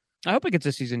far. I hope it gets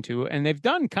a season 2, and they've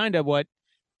done kind of what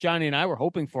Johnny and I were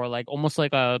hoping for, like almost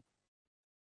like a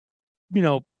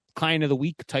client of the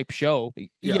week type show.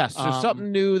 Yes, there's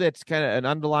something new that's kind of an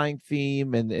underlying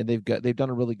theme, and they've done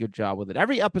a really good job with it.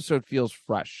 Every episode feels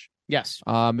fresh. Yes.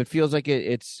 It feels like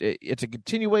it's a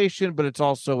continuation, but it's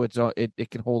also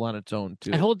it can hold on its own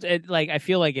too. I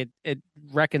feel like it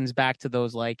reckons back to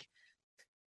those late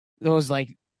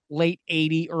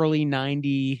 80, early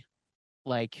 90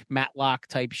 like Matlock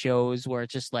type shows where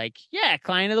it's just like, yeah,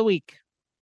 client of the week.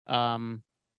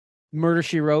 Murder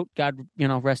She Wrote, God,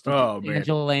 rest in peace,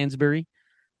 Angela Lansbury.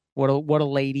 What a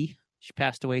lady. She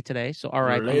passed away today. So all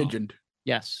right. Legend.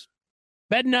 Yes.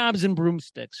 Bedknobs and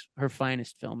Broomsticks, her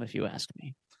finest film, if you ask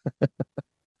me.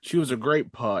 She was a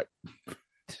great putt.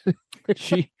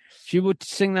 She would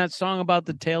sing that song about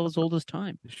the tale as old as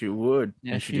time. She would.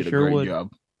 Yeah, and she she did sure a great would. job.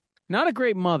 Not a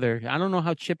great mother. I don't know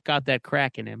how Chip got that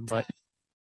crack in him, but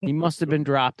he must have been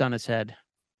dropped on his head.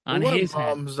 On his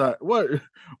head.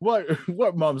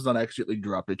 What mom's not actually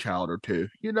dropped a child or two?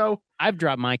 I've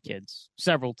dropped my kids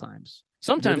several times,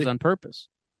 sometimes Really? on purpose.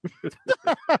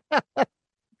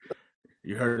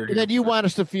 You heard it. And then you want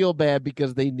us to feel bad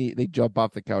because they jump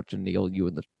off the couch and kneel you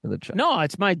in the chest. No,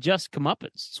 it's my just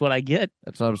comeuppance. It's what I get.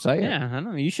 That's what I'm saying. Yeah, I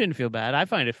know. You shouldn't feel bad. I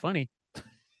find it funny.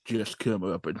 Just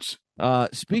comeuppance.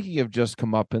 Speaking of just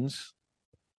comeuppance,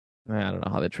 I don't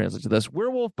know how that translates to this.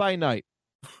 Werewolf by Night.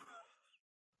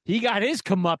 He got his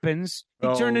comeuppance.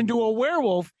 He turned into a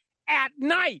werewolf at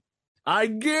night. I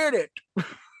get it.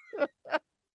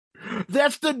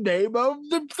 That's the name of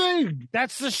the thing.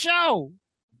 That's the show.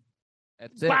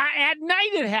 That's it. At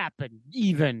night it happened,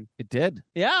 even. It did.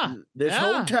 Yeah. This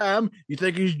whole time, you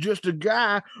think he's just a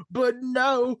guy, but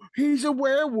no, he's a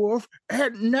werewolf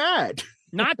at night.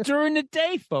 Not during the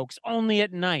day, folks. Only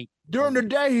at night. During the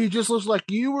day, he just looks like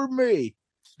you or me.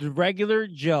 The regular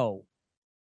Joe.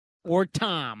 Or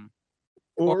Tom.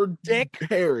 Or Dick.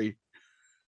 Harry.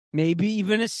 Maybe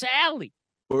even a Sally.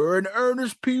 Or an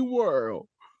Ernest P. Worrell.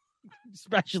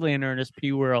 Especially an Ernest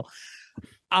P. Worrell.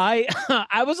 I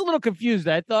was a little confused.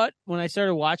 I thought when I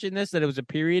started watching this that it was a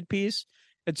period piece.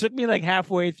 It took me like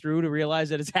halfway through to realize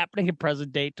that it's happening in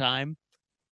present day time.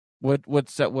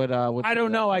 What's that? I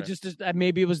don't know. I just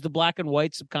maybe it was the black and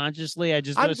white subconsciously.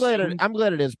 I'm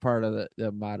glad it is part of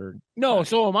the modern. No,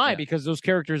 so am I, because those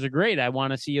characters are great. I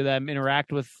want to see them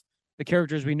interact with the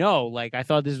characters we know. Like I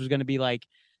thought this was going to be like,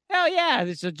 hell yeah,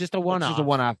 this is just a one-off. It's just a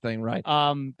one-off thing, right?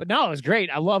 But no, it was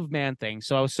great. I love Man-Thing,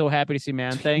 so I was so happy to see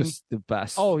Man-Thing. The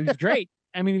best. Oh, he was great.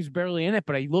 I mean, he was barely in it,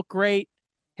 but he looked great.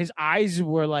 His eyes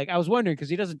were like, I was wondering because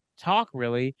he doesn't talk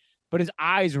really. But his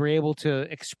eyes were able to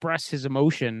express his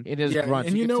emotion. It is grunt.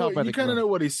 And you kind of know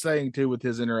what he's saying too with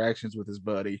his interactions with his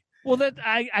buddy. Well, that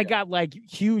I got like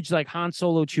huge like Han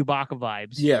Solo Chewbacca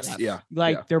vibes. Yes, yeah.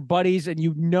 Like they're buddies, and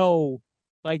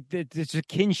like it's a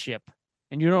kinship,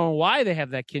 and you don't know why they have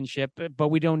that kinship, but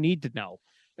we don't need to know,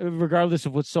 regardless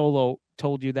of what Solo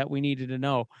told you that we needed to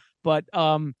know. But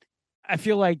I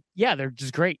feel like they're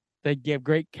just great. They have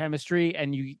great chemistry,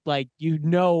 and you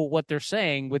know what they're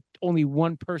saying with only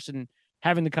one person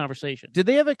having the conversation. Did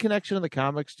they have a connection in the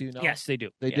comics? Do you know? Yes, they do.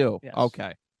 They do. Yes.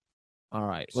 Okay. All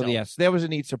right. Well, yes, that was a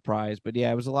neat surprise, but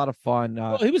it was a lot of fun.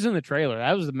 Well, he was in the trailer.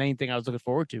 That was the main thing I was looking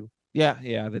forward to. Yeah,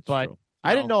 that's true.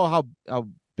 I didn't know how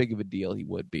big of a deal he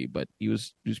would be, but he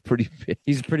was pretty big.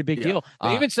 He's a pretty big deal.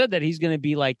 They even said that he's going to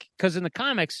be like, because in the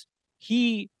comics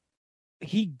he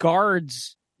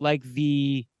guards like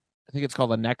the. I think it's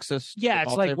called a nexus. Yeah,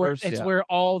 it's like where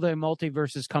all the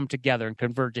multiverses come together and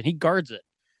converge, and he guards it.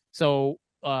 So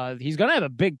he's gonna have a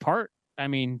big part. I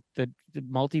mean, the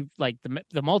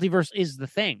multiverse is the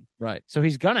thing, right? So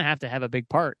he's gonna have to have a big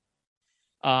part.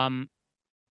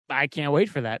 I can't wait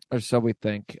for that. Or so we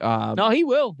think. No, he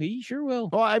will. He sure will.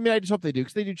 Well, I mean, I just hope they do,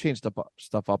 because they do change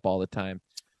stuff up all the time.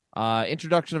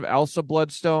 Introduction of Elsa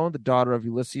Bloodstone, the daughter of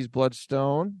Ulysses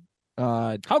Bloodstone.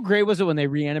 How great was it when they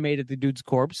reanimated the dude's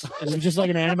corpse and it was just like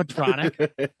an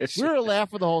animatronic? We were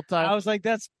laughing the whole time. I was like,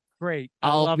 "That's great.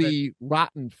 I'll be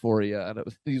rotten for you." And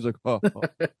he's like, "Oh."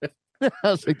 I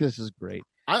was like, "This is great."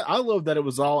 I love that it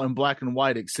was all in black and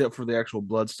white except for the actual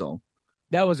Bloodstone.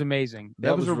 That was amazing.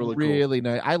 That was really cool.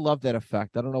 Nice. I love that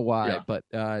effect. I don't know why, but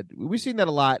we've seen that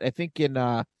a lot. I think in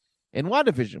in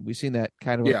WandaVision. We've seen that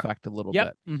kind of Yeah. effect a little Yep.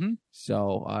 bit. Mm-hmm.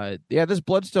 So this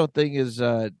Bloodstone thing is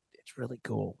it's really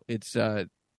cool. It's I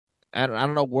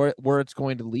don't know where it's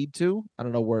going to lead to. I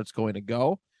don't know where it's going to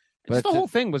go. But the whole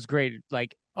thing was great.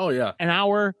 Like Oh yeah. an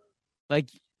hour, like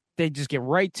they just get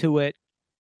right to it.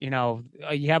 You know,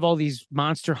 you have all these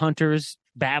monster hunters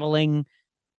battling.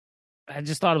 I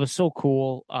just thought it was so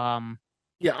cool.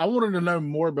 Yeah, I wanted to know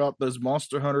more about those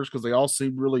monster hunters because they all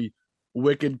seem really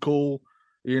wicked cool.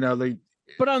 You know,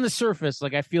 But on the surface,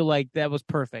 like I feel like that was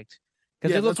perfect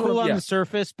because they look cool on the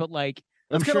surface. But like,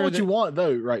 that's kind of what you want,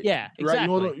 though, right? Yeah,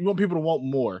 exactly. Right? You want people to want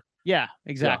more. Yeah,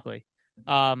 exactly.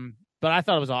 Yeah. But I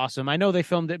thought it was awesome. I know they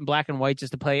filmed it in black and white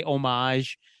just to pay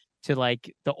homage to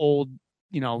like the old,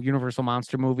 Universal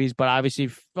monster movies. But obviously,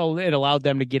 it allowed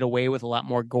them to get away with a lot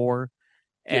more gore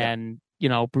and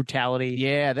brutality.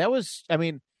 Yeah, that was. I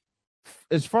mean,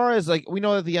 as far as like we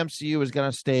know that the MCU is going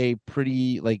to stay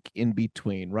pretty like in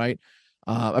between, right?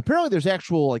 Apparently, there's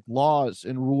actual like laws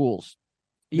and rules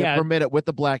that permit it with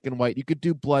the black and white. You could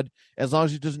do blood as long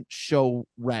as it doesn't show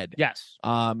red. Yes,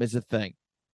 is a thing.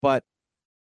 But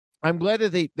I'm glad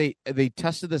that they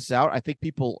tested this out. I think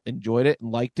people enjoyed it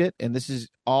and liked it, and this is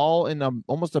all in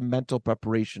almost a mental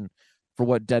preparation for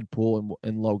what Deadpool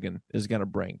and Logan is going to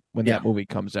bring when that movie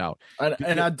comes out.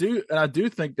 And I do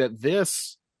think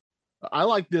that I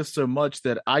like this so much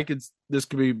that this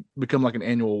could become like an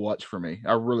annual watch for me.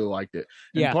 I really liked it.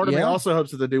 And part of me also hopes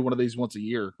that they do one of these once a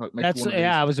year.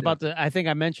 I was about to. I think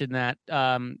I mentioned that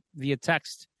via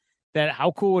text. That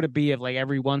how cool would it be if like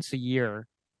every once a year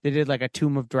they did like a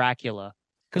Tomb of Dracula?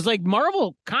 Because like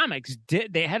Marvel Comics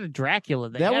they had a Dracula.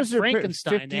 They had was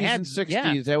Frankenstein. 50s they had and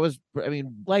 60s. That was, I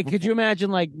mean, like, could you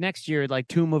imagine like next year like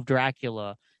Tomb of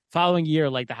Dracula? Following year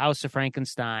like the House of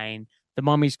Frankenstein, the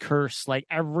Mummy's Curse. Like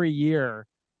every year,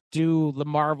 do the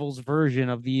Marvel's version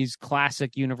of these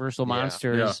classic Universal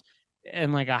monsters.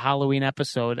 In like a Halloween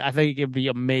episode. I think it'd be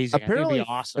amazing. Apparently, it'd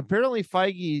be awesome. Apparently,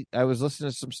 Feige, I was listening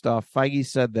to some stuff. Feige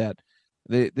said that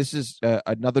this is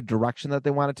another direction that they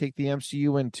want to take the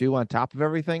MCU into on top of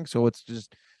everything. So it's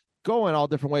just going all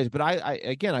different ways. But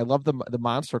I love the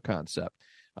monster concept.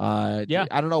 I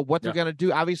don't know what they're going to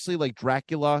do. Obviously, like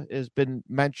Dracula has been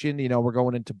mentioned. We're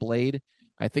going into Blade,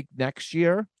 I think, next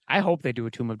year. I hope they do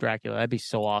a Tomb of Dracula. That'd be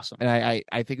so awesome. And I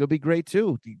think it would be great,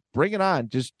 too. Bring it on.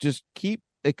 Just keep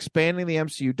expanding the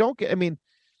MCU.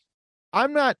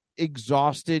 I'm not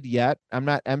exhausted yet. I'm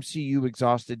not MCU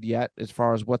exhausted yet as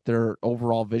far as what their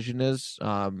overall vision is.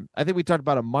 I think we talked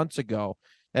about it months ago.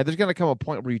 And there's going to come a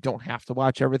point where you don't have to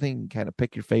watch everything and kind of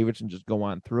pick your favorites and just go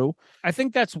on through. I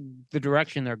think that's the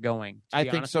direction they're going. I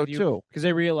think so too. Because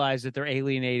they realize that they're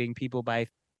alienating people by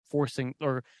forcing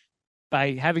or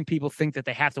by having people think that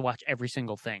they have to watch every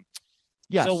single thing.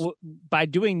 Yes. So by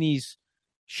doing these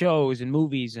shows and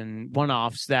movies and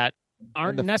one-offs that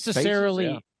aren't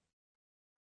necessarily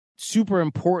super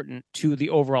important to the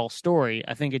overall story,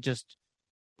 I think it just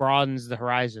broadens the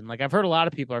horizon. Like I've heard a lot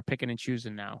of people are picking and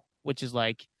choosing now, which is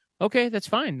like, okay, that's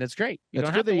fine. That's great. You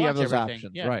don't have to watch those everything.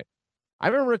 Options, right? I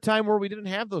remember a time where we didn't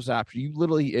have those options. You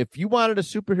literally, if you wanted a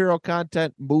superhero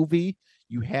content movie,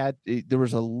 there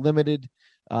was a limited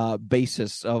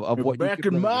basis of what back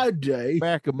in my day.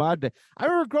 Back in my day, I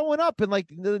remember growing up in like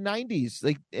the 90s,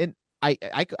 like, and I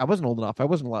wasn't old enough. I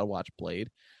wasn't allowed to watch Blade.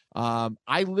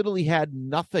 I literally had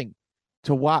nothing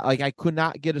to watch. Like I could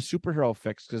not get a superhero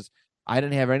fix because I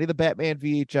didn't have any of the Batman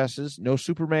VHSs, no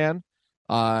Superman,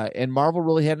 and Marvel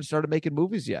really hadn't started making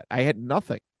movies yet. I had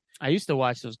nothing. I used to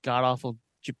watch those god awful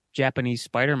Japanese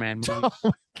Spider-Man movies. Oh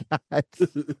my God.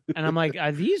 And I'm like,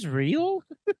 are these real?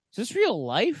 Is this real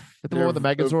life? The one with the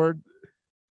Megazord?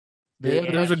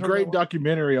 There's a great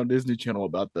documentary on Disney Channel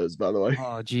about those, by the way.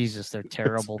 Oh Jesus, they're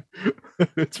terrible.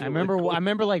 It's I really remember cool. I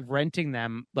remember like renting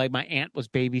them. Like my aunt was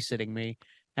babysitting me.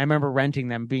 I remember renting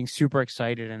them, being super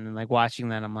excited, and then like watching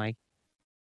them. I'm like,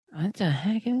 what the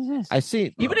heck is this? I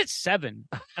see. Even at 7,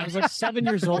 I was like 7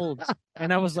 years old,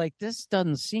 and I was like, this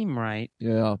doesn't seem right.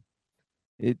 Yeah.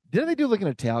 Didn't they do like an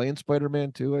Italian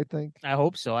Spider-Man too, I think? I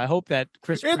hope so. I hope that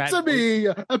Chris Pratt. It's me,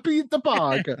 a Peter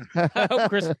Parker. I hope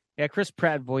Chris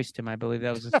Pratt voiced him. I believe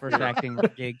that was his first acting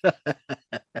gig.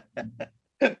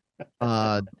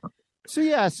 So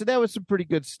that was some pretty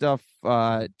good stuff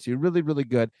too. Really, really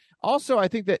good. Also, I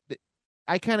think that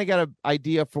I kind of got an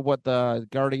idea for what the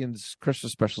Guardians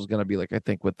Christmas special is going to be like. I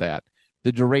think with that,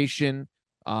 the duration,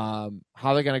 how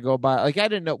they're going to go about. Like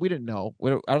we didn't know.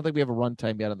 I don't think we have a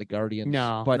runtime yet on the Guardians.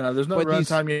 No, but there's no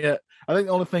runtime yet. I think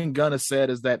the only thing Gunn has said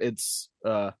is that it's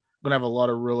going to have a lot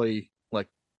of really like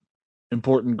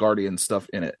important Guardian stuff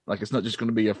in it. Like it's not just going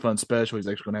to be a fun special. He's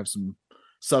actually going to have some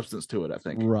substance to it, I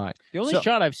think. Right. The only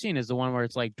shot I've seen is the one where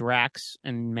it's like Drax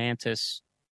and Mantis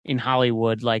in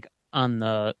Hollywood, like on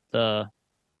the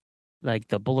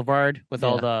boulevard with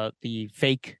all the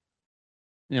fake,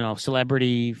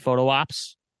 celebrity photo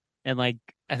ops, and like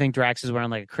I think Drax is wearing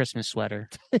like a Christmas sweater.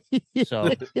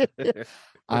 So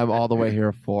I'm all the way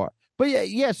here for. But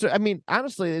yeah. So I mean,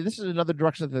 honestly, this is another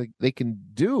direction that they can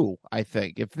do. I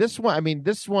think if this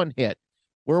one hit,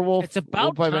 Werewolf, it's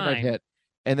about time. Hit,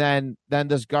 and then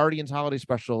this Guardians holiday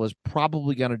special is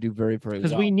probably going to do very, very well.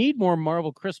 Because we need more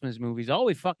Marvel Christmas movies. All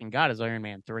we fucking got is Iron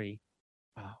Man 3.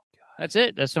 Oh God, that's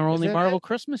it. That's our only Marvel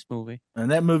Christmas movie. And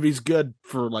that movie's good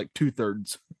for like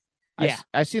 2/3. Yeah,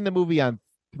 I've seen the movie on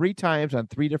 3 times on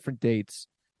 3 different dates.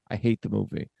 I hate the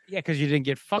movie. Yeah, because you didn't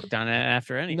get fucked on it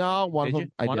after any. No, one of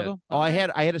them I did. Oh, I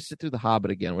had to sit through The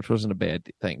Hobbit again, which wasn't a bad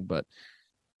thing, but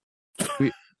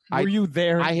were you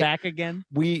there back again?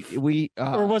 We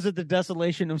or was it the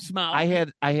desolation of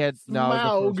Smaug? I had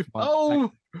no.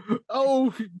 Smaug.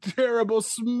 Terrible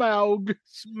Smaug.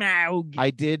 Smaug.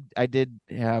 I did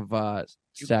have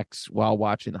sex while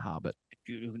watching The Hobbit.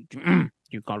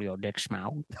 You call your dick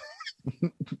Smaug?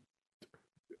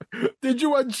 Did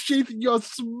you unsheath your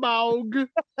Smaug?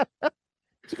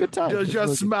 It's a good time. Does your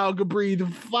Smaug breathe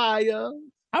fire?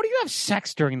 How do you have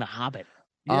sex during The Hobbit?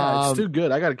 Yeah, it's too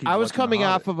good. I gotta keep. I was coming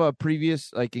off of a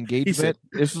previous engagement.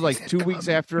 This was like 2 weeks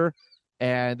after,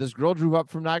 and this girl drove up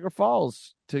from Niagara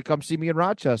Falls to come see me in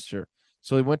Rochester.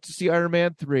 So we went to see Iron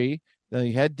Man 3. Then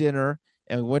we had dinner,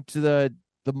 and we went to the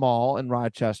mall in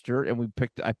Rochester, and we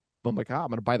picked. I'm like, I'm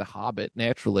going to buy The Hobbit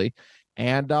naturally,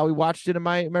 and we watched it in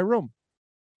my room.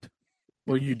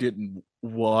 Well, you didn't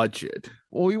watch it.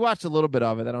 Well, we watched a little bit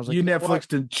of it, and I was like, you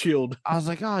Netflixed and chilled. I was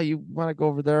like, oh, you want to go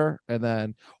over there? And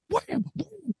then, wham!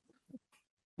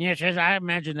 Yes, I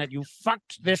imagine that you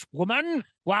fucked this woman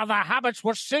while the hobbits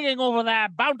were singing over their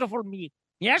bountiful meat.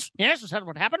 Yes, is that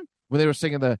what happened? When they were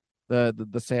singing the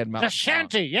Sad Mountain. The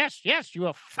shanty, yes, you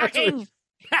were fucking.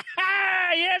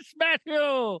 Yes,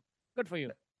 Matthew. Good for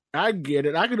you. I get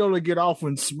it. I can only get off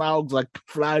when Smaug's like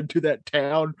flying to that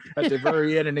town at the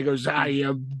very end, and he goes, "I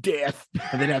am death,"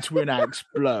 and then that's when I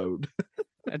explode.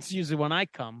 That's usually when I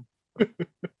come.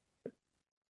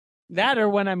 That or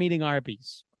when I'm eating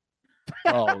Arby's.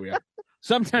 Oh yeah.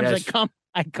 Sometimes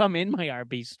I come in my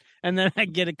Arby's, and then I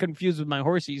get it confused with my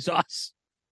horsey sauce.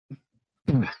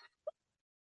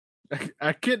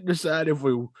 I can't decide if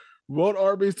we want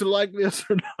Arby's to like this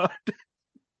or not.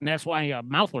 And that's why your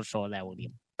mouth was so that with you.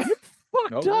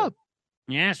 Fucked up.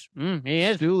 Yes, he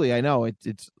is. Dooley, I know it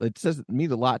doesn't mean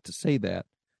a lot to say that.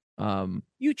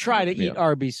 You try to eat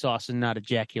Arby's sauce and not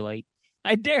ejaculate.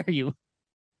 I dare you.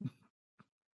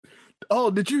 Oh,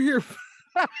 did you hear?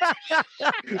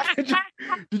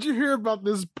 did you hear about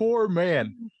this poor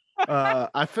man?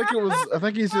 I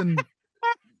think he's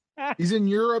in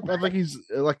Europe. I think he's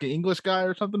like an English guy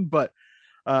or something. But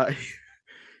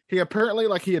he apparently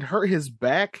he had hurt his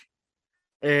back,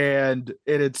 and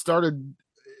it had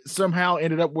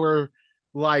ended up where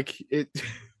it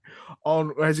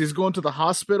as he's going to the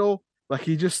hospital,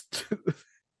 he just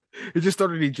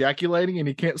started ejaculating, and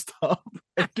he can't stop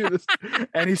and do this,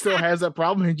 and he still has that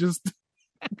problem. He just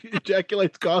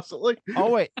ejaculates constantly.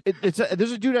 Oh wait, there's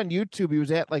a dude on YouTube. He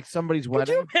was at somebody's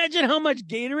wedding. Could you imagine how much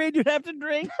Gatorade you'd have to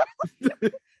drink?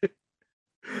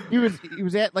 He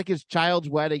was at his child's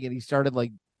wedding, and he started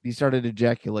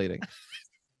ejaculating.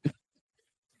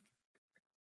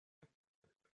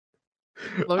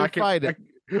 Let me find it.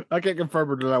 I can't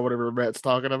confirm or deny whatever Matt's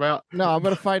talking about. No, I'm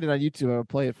gonna find it on YouTube. I'm gonna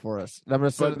play it for us, and I'm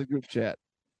gonna send it in the group chat.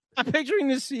 I'm picturing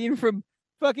this scene from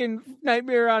fucking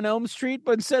Nightmare on Elm Street,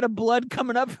 but instead of blood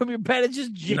coming up from your bed, it's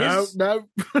just jizz. No.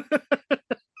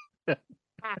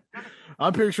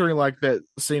 I'm picturing that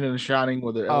scene in The Shining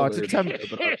with the elevator.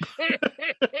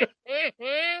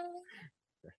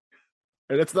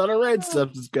 And it's not a red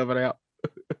substance coming out.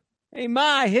 Hey,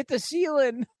 Ma, hit the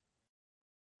ceiling.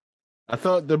 I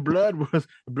thought the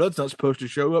blood's not supposed to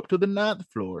show up to the 9th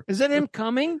floor. Is that him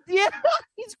coming? Yeah,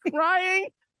 he's crying.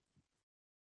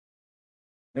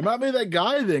 It might be that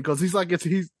guy then, because he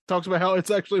talks about how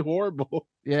it's actually horrible.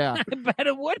 Yeah, I bet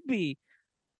it would be.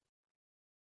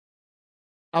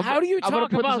 How do you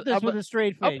talk about this with a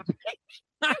straight face?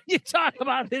 How do you talk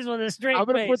about this with a straight face? I'm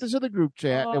going to put this in the group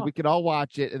chat, and we can all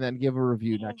watch it and then give a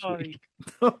review next week.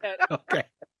 Okay.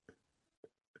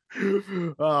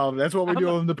 That's what we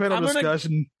do in the panel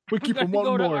discussion. We keep them one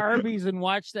more. more. Go to Arby's and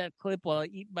watch that clip while I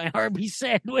eat my Arby's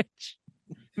sandwich.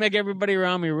 Make everybody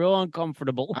around me real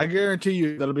uncomfortable. I guarantee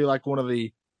you that'll be one of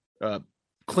the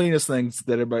cleanest things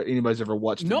that anybody's ever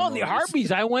watched. No, the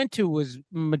Arby's I went to was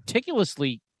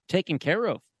meticulously taken care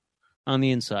of. on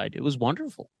the inside. It was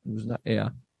wonderful. It was not. Yeah,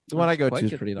 the one I go to Quite is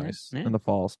good. pretty Yeah, nice yeah. in the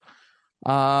falls.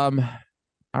 All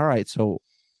right. So,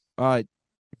 if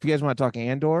you guys want to talk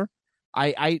Andor,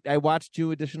 I watched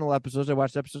 2 additional episodes. I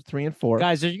watched episodes 3 and 4.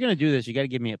 Guys, if you're going to do this, you got to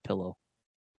give me a pillow.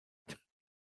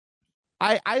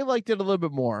 I liked it a little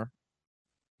bit more.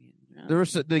 There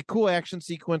was the cool action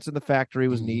sequence in the factory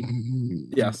was neat.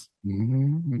 Yes.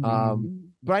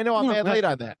 But I know I'm mad late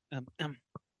on that.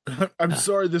 I'm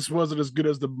sorry this wasn't as good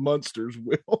as the Munsters,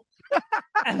 Will.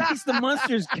 At least the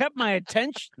monsters kept my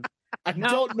attention. I Now,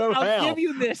 don't know I'll how. give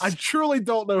you this. I truly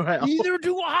don't know how. Neither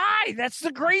do I. That's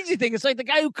the crazy thing. It's like the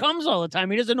guy who comes all the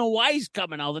time. He doesn't know why he's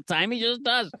coming all the time. He just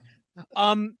does.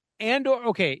 Andor,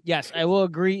 okay, yes, I will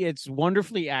agree. It's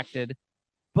wonderfully acted,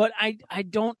 but I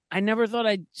never thought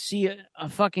I'd see a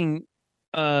fucking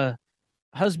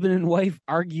husband and wife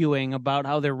arguing about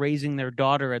how they're raising their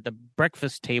daughter at the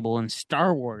breakfast table in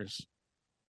Star Wars.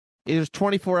 There's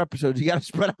 24 episodes. You got to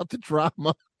spread out the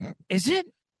drama. Is it?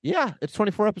 Yeah, it's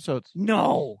 24 episodes.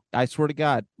 No. I swear to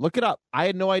God. Look it up. I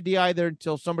had no idea either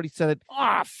until somebody said it.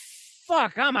 Oh,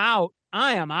 fuck. I'm out.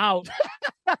 I am out.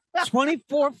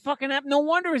 24 fucking no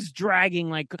wonder it's dragging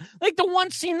like the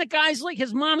one scene the guy's like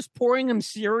his mom's pouring him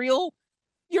cereal.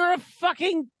 You're a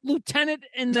fucking lieutenant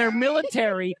in their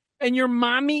military and your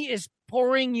mommy is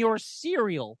pouring your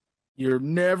cereal. You're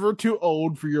never too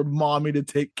old for your mommy to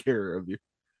take care of you.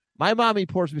 My mommy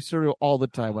pours me cereal all the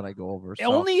time when I go over. So.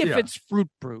 Only if yeah. it's Fruit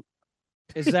Brute.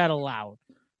 Is that allowed?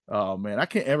 Oh man, I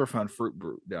can't ever find Fruit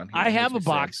Brute down here. I It have a makes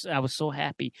me box. I was so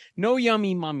happy. No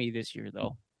Yummy Mummy this year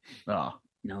though. sad. Oh,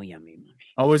 No Yummy Mummy.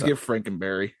 always get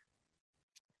Frankenberry.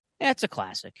 That's a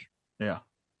classic. Yeah.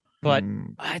 But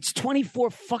it's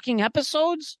 24 fucking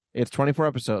episodes? It's 24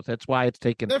 episodes. That's why it's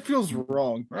taken. That feels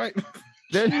wrong, right?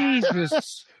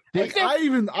 Jesus. Like, I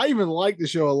even like the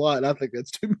show a lot. And I think that's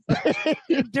too much.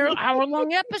 They're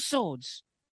hour-long episodes.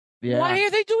 Yeah. Why are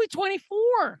they doing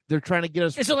 24? They're trying to get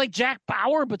us. Is it like Jack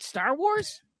Bauer but Star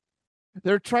Wars?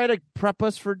 They're trying to prep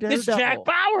us for Daredevil. It's Jack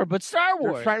Bauer but Star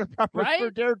They're Wars. trying to prep us right?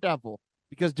 for Daredevil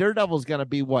because Daredevil's going to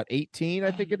be what 18, I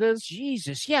think it is.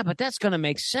 Jesus, yeah, but that's going to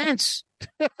make sense.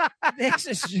 This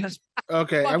is just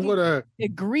Okay, I'm Fucking- gonna.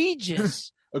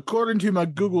 egregious. According to my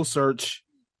Google search,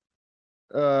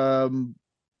 it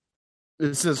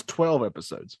says 12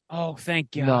 episodes. Oh,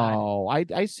 thank God. No,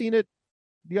 I seen it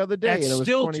the other day. That's and it was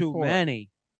still 24. too many.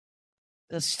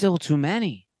 That's still too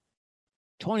many.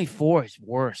 24 is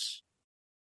worse.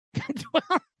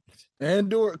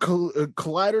 Andor,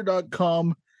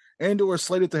 Collider.com. Andor is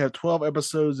slated to have 12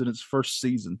 episodes in its first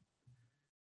season.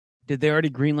 Did they already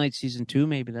greenlight season 2?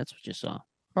 Maybe that's what you saw.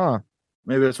 Huh?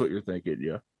 Maybe that's what you're thinking,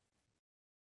 yeah.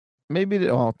 Maybe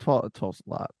 12 12's a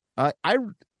lot.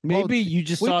 Maybe you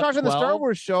just we saw talked in the Star 12?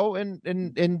 Wars show,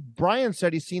 and Brian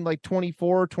said he's seen like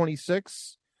 24,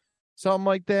 26, something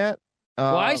like that.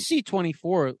 Well, I see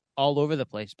 24 all over the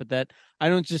place, but that I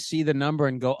don't just see the number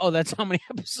and go, "Oh, that's how many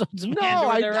episodes of No,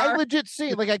 Andor there I are." legit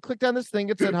see. Like I clicked on this thing,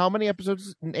 it said how many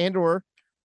episodes in Andor.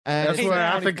 And That's it's what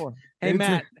I think. 24. Hey,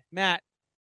 Anytime- Matt,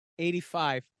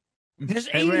 85. There's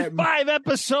Hey, Matt, 85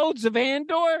 episodes of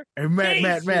Andor. Hey,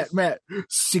 Matt, Jesus.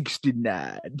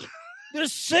 69.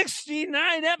 There's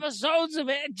 69 episodes of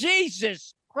it.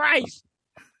 Jesus Christ.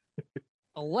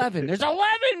 11. There's 11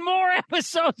 more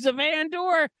episodes of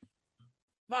Andor.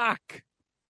 Fuck.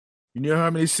 You know how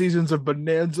many seasons of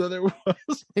Bonanza there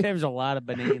was? There's a lot of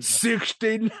bananas.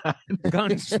 69.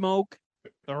 Gunsmoke.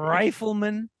 The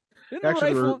Rifleman. Didn't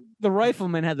Actually, the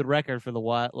Rifleman had the record for the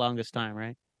longest time,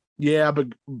 right? Yeah, but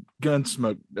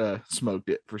Gunsmoke smoked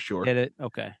it for sure. Did it?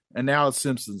 Okay. And now it's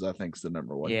Simpsons, I think, is the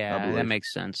number one. I Yeah, believe. that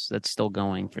makes sense. That's still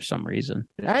going for some reason.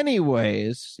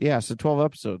 Anyways, yeah, so 12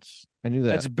 episodes. I knew that.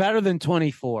 That's better than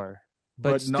 24,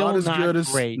 but still not as good as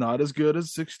great. not as good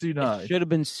as 69 Should have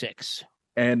been 6.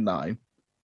 and 9.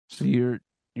 So you're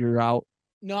out.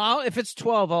 No, if it's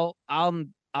 12,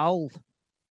 I'll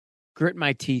grit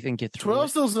my teeth and get through 12 it.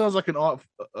 still sounds like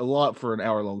a lot for an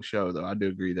hour-long show, though. I do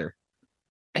agree there.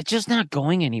 It's just not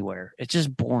going anywhere. It's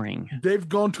just boring. They've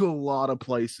gone to a lot of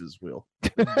places, Will.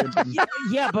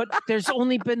 Yeah, but there's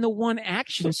only been the one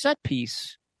action set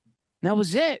piece. That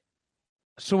was it.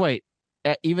 So wait,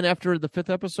 even after the 5th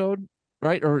episode,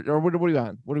 right? Or what are we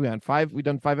on? What are we on? 5? We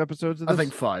done 5 episodes of this? I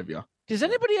think 5, yeah. Does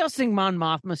anybody else think Mon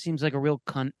Mothma seems like a real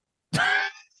cunt?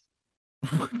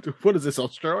 What is this,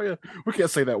 Australia? We can't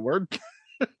say that word.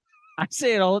 I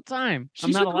say it all the time.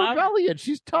 She's I'm a not allowed. rebellion.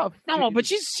 She's tough. No, but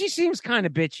she seems kind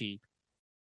of bitchy.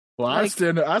 Well, I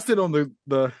stand on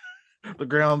the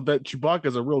ground that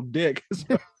Chewbacca's a real dick.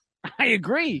 I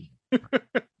agree.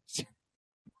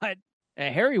 But a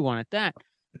hairy one at that.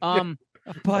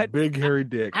 But Big hairy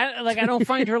dick. I don't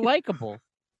find her likable.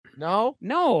 No?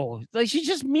 No, like she's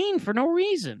just mean for no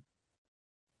reason.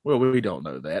 Well, we don't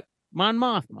know that. Mon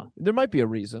Mothma. There might be a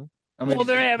reason. I mean, Well,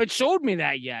 they haven't showed me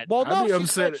that yet. Well, I'd be no,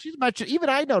 upset. she's mentioned. Even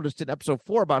I noticed in episode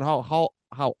 4 about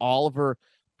how all of her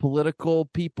political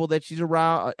people that she's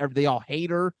around, they all hate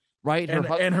her, right?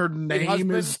 and her name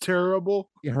husband, is terrible.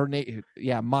 her name,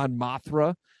 Mon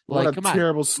Mothra. What Like, a come on,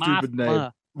 terrible, stupid name.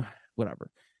 whatever.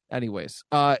 Anyways,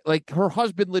 like her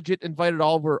husband legit invited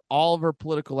all of her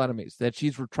political enemies that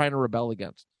she's trying to rebel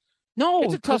against. No,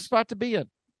 It's a tough spot to be in.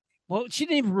 Well, she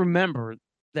didn't even remember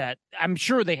that. I'm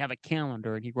sure they have a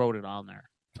calendar and he wrote it on there.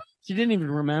 She didn't even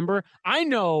remember. I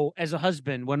know as a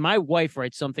husband, when my wife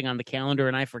writes something on the calendar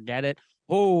and I forget it,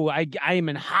 I am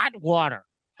in hot water.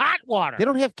 Hot water. They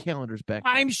don't have calendars back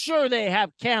then. I'm sure they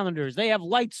have calendars. They have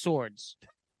light swords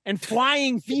and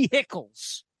flying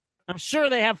vehicles. I'm sure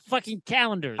they have fucking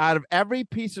calendars. Out of every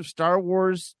piece of Star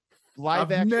Wars live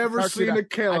I've action never cartoon, seen a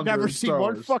calendar. I've never in seen Star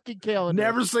one Wars. fucking calendar.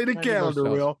 Never seen a Any of those calendar,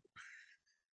 shows. Will.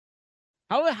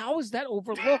 How is that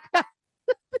overlooked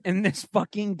in this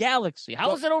fucking galaxy?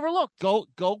 How is it overlooked? Go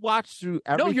watch through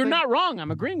everything. No, you're not wrong.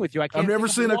 I'm agreeing with you. I can't I've never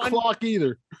think of seen a one- clock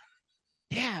either.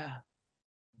 Yeah.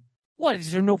 What,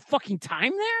 is there no fucking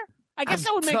time there? I guess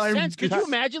that would make Time- sense. Could you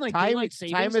imagine like daylight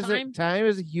savings time? Time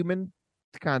is a human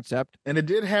concept. And it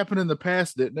did happen in the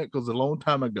past, didn't it? Because a long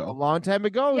time A ago. long time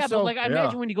ago. Yeah, so but like I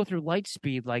imagine when you go through light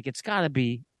speed, like it's got to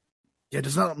be. Yeah,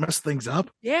 does that mess things up?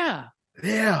 Yeah.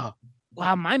 Yeah.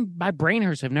 Wow, my brain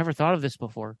hurts. I've never thought of this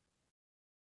before.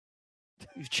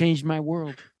 You've changed my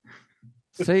world.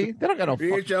 see, they don't got no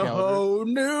fucking It's a calendar. whole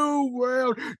new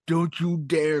world. Don't you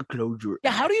dare close your.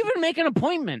 Yeah, how do you even make an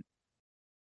appointment?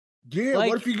 Yeah, Like-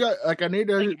 what if you got like I need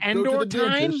to Like go Andor to the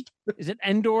time? dentist? Is it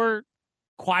Endor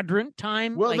quadrant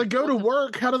time? Well, Like, they go to what the-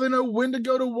 work. How do they know when to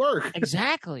go to work?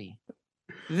 Exactly.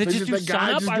 Do they They just do the guy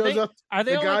sun up? just Are goes they, up. are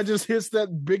they The all guy like, just hits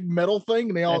that big metal thing,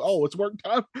 and they all, That's- it's work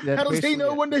time. That's How does he basically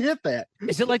know it. when to hit that?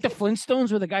 is it like the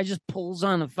Flintstones where the guy just pulls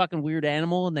on a fucking weird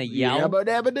animal and they yell? Yabba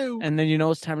dabba do. And then you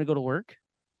know it's time to go to work?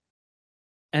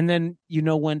 And then you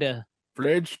know when to.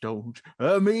 Flintstones.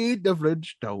 Meet the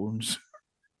Flintstones.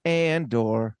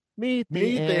 Andor. Meet the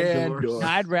Meet the Andor. Andor.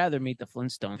 I'd rather meet the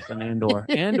Flintstones than Andor.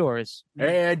 Andor is.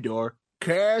 Andor.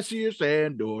 Cassius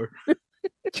Andor.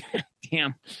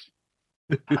 Damn.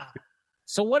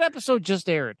 So what episode just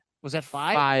aired? Was that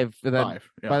 5? 5. And then 5.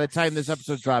 Yeah. by the time this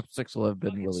episode drops, 6 will have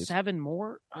been Fucking released. 7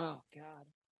 more? Oh, God.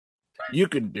 You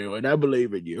can do it. I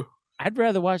believe in you. I'd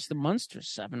rather watch the Munsters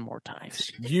 7 more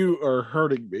times. You are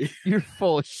hurting me. You're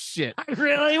full of shit. I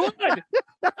really would.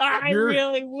 I You're-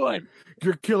 really would.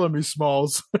 You're killing me,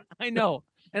 Smalls. I know.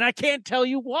 And I can't tell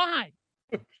you why.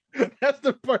 That's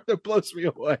the part that blows me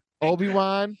away.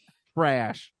 Obi-Wan,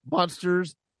 trash.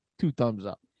 Monsters, 2 thumbs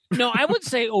up. No, I would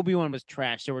say Obi-Wan was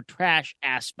trash. There were trash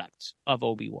aspects of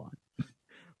Obi-Wan.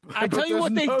 I But tell you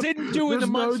what there's they didn't do in the there's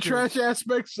no Munsters. trash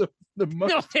aspects of the No,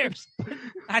 Munsters.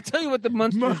 I tell you what the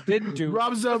Munsters didn't do.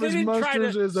 Rob They Zombie's didn't try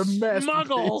Munsters to is a mess.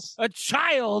 smuggle a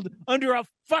child under a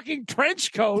fucking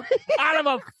trench coat out of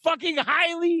a fucking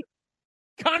highly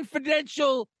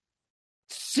confidential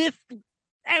Sith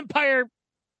Empire.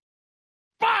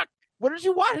 Fuck! What did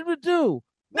you want him to do?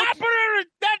 Not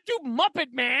do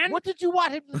Muppet Man. What did you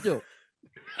want him to do?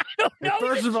 I don't know.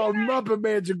 First of all, Muppet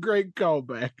Man's a great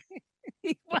callback.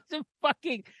 He wasn't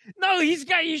fucking. No, he's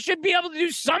got. You should be able to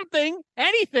do something,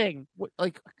 anything. What,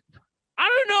 like, I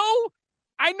don't know.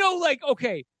 I know, like,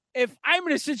 okay, if I'm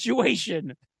in a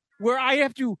situation where I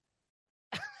have to,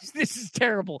 this is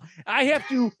terrible. I have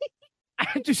to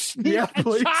sneak Yeah, a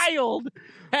please. child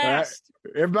past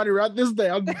Everybody write this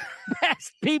down.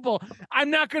 past people.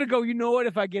 I'm not gonna go. You know what?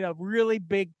 If I get a really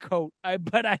big coat, I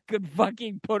bet I could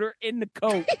fucking put her in the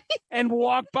coat and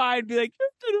walk by and be like,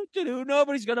 "Doo-doo-doo-doo."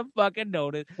 Nobody's gonna fucking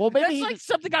notice. well, maybe That's he, like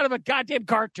something out of a goddamn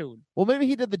cartoon.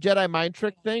 he did the Jedi mind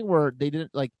trick thing where they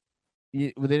didn't like,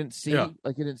 they didn't see, Yeah.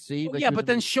 like you didn't see. Like, Yeah, he but was-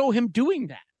 then show him doing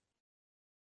that.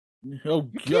 Oh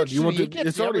can't God! You want see- you to? can't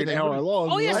It's see already an everything. hour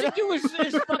long. Oh yes, right? he do his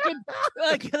fucking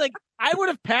like I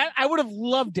would have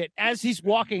loved it as he's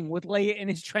walking with Leia in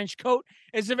his trench coat,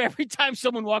 as if every time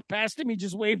someone walked past him, he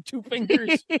just waved 2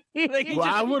 fingers. Like, he Well, just-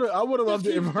 I would have loved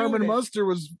it if keeps Herman doing it. Munster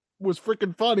was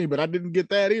freaking funny, but I didn't get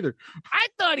that either. I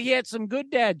thought he had some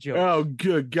good dad jokes. Oh,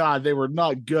 good God, they were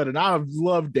not good, and I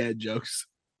love dad jokes.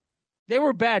 They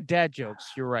were bad dad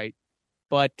jokes. You're right,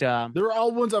 but They're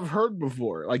all ones I've heard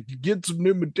before. Like, get some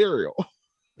new material.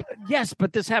 yes,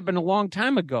 but this happened a long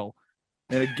time ago.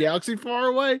 In a galaxy far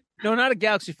away. No, not a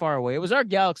galaxy far away. It was our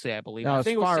galaxy, I believe. no, I it's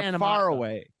think it was far, Santa far Monica.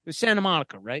 away. It was Santa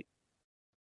Monica, right?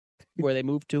 Where they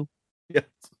moved to. Yes.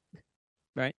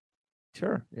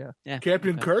 Sure, yeah. Yeah,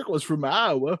 Captain okay. Kirk was from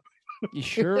Iowa. He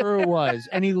sure was.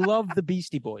 And he loved the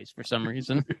Beastie Boys for some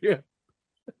reason. Yeah.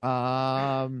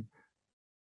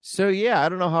 So yeah, I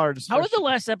don't know how our discussion. How did the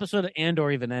last episode of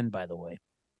Andor even end, by the way?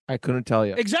 I couldn't tell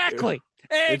you. Exactly.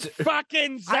 It's-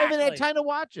 Fucking exactly. I haven't had time to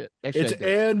watch it. Actually, It's I did.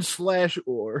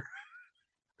 and/or.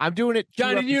 I'm doing it.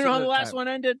 John, did you know how the last one?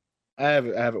 one ended? I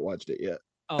haven't watched it yet.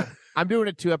 Oh. I'm doing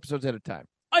it 2 episodes at a time.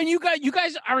 And you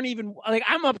guys aren't even like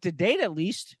I'm up to date at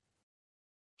least.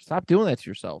 Stop doing that to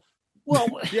yourself. Well,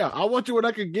 Yeah, I'll watch it when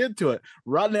I can get to it.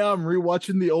 Right now, I'm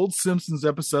rewatching the old Simpsons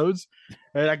episodes,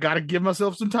 and I got to give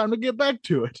myself some time to get back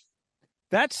to it.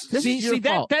 that's This is your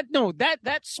fault.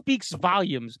 that speaks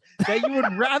volumes that you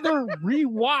would rather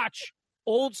rewatch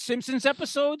old Simpsons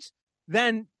episodes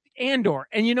than Andor.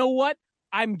 And you know what?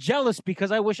 I'm jealous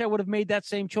because I wish I would have made that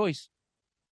same choice.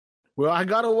 Well, I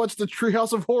got to watch the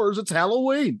Treehouse of Horrors. It's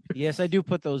Halloween. Yes, I do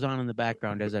put those on in the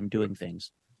background as I'm doing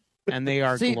things. And they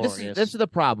are See, glorious. this is the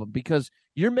problem because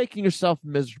you're making yourself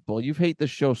miserable. You hate the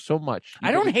show so much.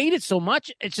 I don't hate it so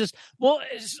much. It's just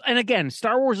and again,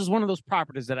 Star Wars is one of those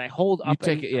properties that I hold You up.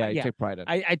 take it. Yeah, you yeah. take pride in.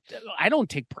 I don't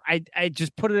take. I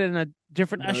just put it in a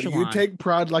different No, echelon. you take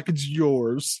pride like it's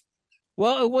yours.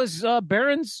 Well, it was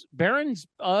Baron's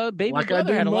baby Like I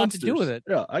brother do had a lot to Monsters. do with it.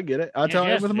 Yeah, I get it. That's how I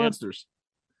am with the Monsters.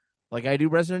 Like I do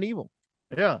Resident Evil.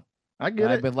 Yeah, I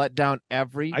get I've it. been let down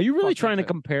every. Are you really fucking trying to time.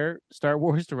 compare Star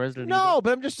Wars to Resident Evil? No,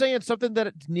 but I'm just saying it's something that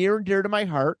it's near and dear to my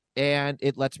heart, and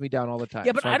it lets me down all the time.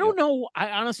 Yeah, but So I don't do it. know.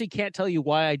 I honestly can't tell you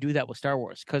why I do that with Star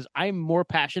Wars because I'm more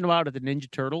passionate about it than Ninja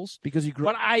Turtles. because you grew.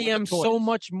 But up I with the am toys. so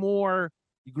much more.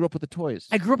 You grew up with the toys.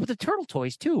 I grew up with the Turtle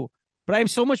toys too, but I'm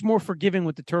so much more forgiving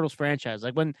with the Turtles franchise.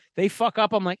 Like when they fuck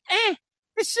up, I'm like,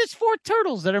 it's just 4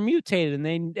 turtles that are mutated and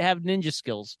they have ninja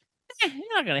skills. You're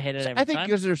not gonna hit it every I think time.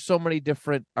 because there's so many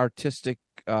different artistic.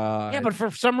 Yeah, but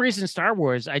for some reason, Star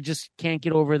Wars, I just can't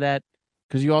get over that.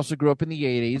 because you also grew up in the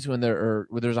 '80s when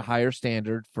there's a higher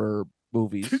standard for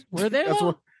movies. Were there? That's though?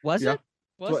 what. Was yeah. it?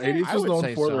 That's Was what there? 80s I was would known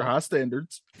say for. so. Their high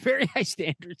standards. Very high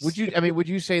standards. Would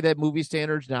you say that movie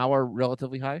standards now are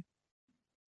relatively high?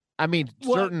 I mean,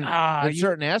 Well, certain you-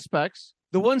 certain aspects.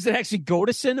 the ones that actually go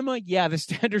to cinema, yeah, the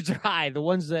standards are high. The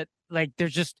ones that like,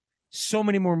 there's just so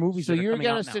many more movies. So that are you're coming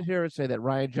gonna out now. sit here and say that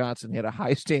Ryan Johnson had a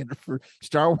high standard for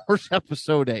Star Wars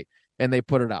Episode 8, and they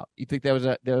put it out. You think that was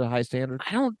a high standard?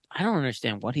 I don't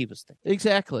understand what he was thinking.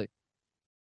 Exactly.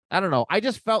 I don't know. I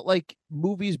just felt like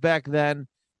movies back then,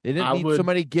 they didn't I need so would-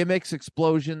 many gimmicks,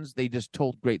 explosions. They just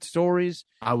told great stories.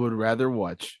 I would rather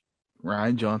watch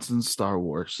Ryan Johnson's Star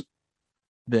Wars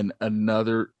than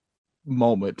another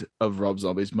moment of Rob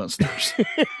Zombie's Monsters.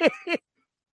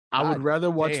 I would God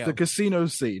rather watch damn. the casino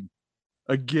scene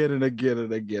again and again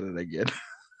and again and again.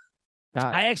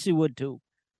 God. I actually would too,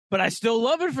 but I still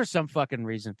love it for some fucking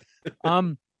reason.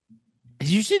 Did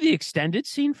you see the extended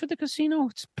scene for the casino?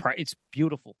 It's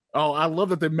beautiful. Oh, I love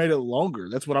that they made it longer.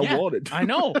 That's what Yeah, I wanted. I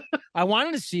know. I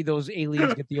wanted to see those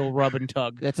aliens get the old rub and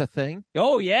tug. That's a thing.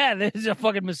 Oh yeah, there's a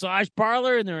fucking massage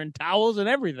parlor and they're in towels and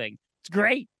everything. It's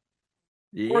great.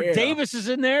 Yeah. Warwick Davis is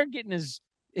in there getting his.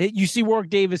 You see Warwick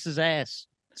Davis's ass.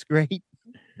 It's great.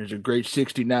 There's a great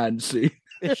 69 scene.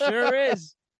 It sure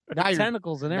is. Now you're,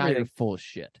 Tentacles and now you're everything. full of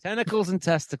shit. Tentacles and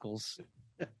testicles.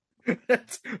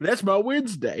 That's my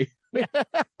Wednesday.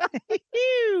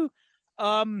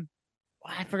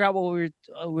 I forgot what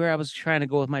where I was trying to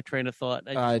go with my train of thought.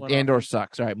 I just went off. Andor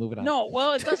sucks. All right, moving on. No,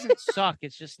 well, it doesn't suck.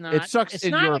 It's just not. It sucks It's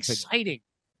in not your exciting.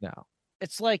 No.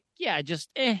 It's like, yeah, just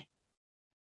I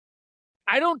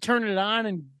don't turn it on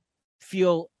and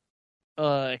feel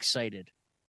excited.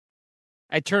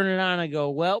 I turn it on and go,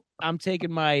 well, I'm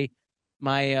taking my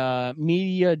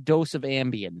media dose of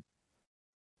Ambien.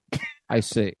 I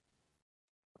see.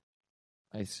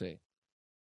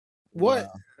 What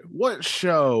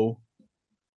show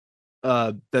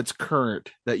that's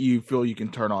current that you feel you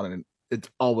can turn on and it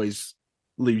always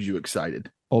leaves you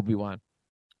excited? Obi-Wan.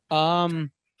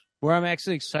 Where I'm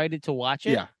actually excited to watch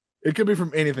it. Yeah. It could be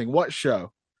from anything. What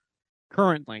show?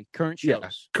 Current shows. Yeah.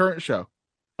 Current show.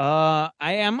 I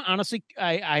am honestly,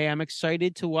 I am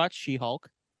excited to watch She-Hulk.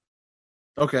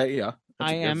 Okay, yeah.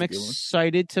 I am that's a good one.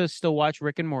 excited to still watch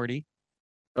Rick and Morty.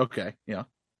 Okay, yeah.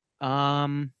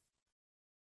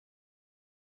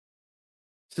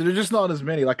 So there's just not as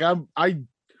many. Like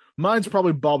mine's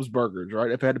probably Bob's Burgers, right?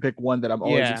 If I had to pick one that I'm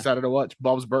always Yeah. excited to watch,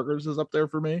 Bob's Burgers is up there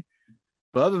for me.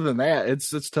 But other than that,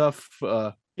 it's tough.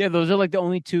 Yeah, those are like the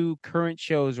only 2 current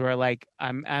shows where like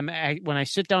when I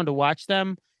sit down to watch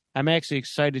them, I'm actually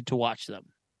excited to watch them.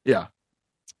 Yeah.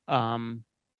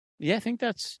 Yeah,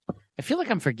 I feel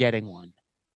like I'm forgetting one.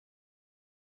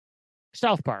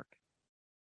 South Park.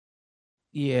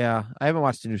 Yeah, I haven't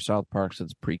watched the new South Park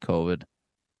since pre-COVID.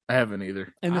 I haven't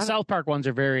either. And the South Park ones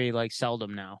are very like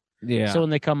seldom now. Yeah. So when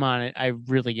they come on, I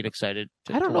really get excited.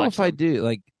 I don't know if I do.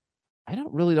 Like, I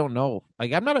don't know.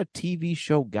 Like, I'm not a TV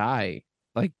show guy.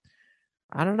 Like,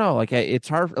 I don't know. Like, it's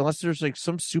hard unless there's like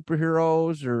some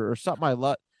superheroes or something I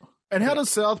love. And how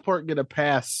does South Park get a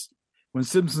pass when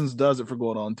Simpsons does it for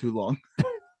going on too long?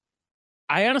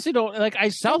 I honestly don't like.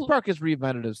 South Park has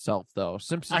reinvented itself, though.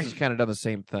 Simpsons has kind of done the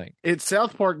same thing. It's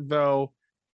South Park, though,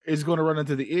 is going to run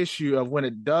into the issue of when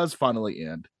it does finally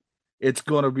end. It's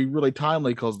going to be really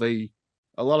timely because a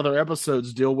lot of their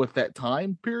episodes deal with that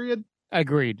time period.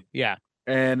 Agreed. Yeah.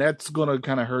 And that's going to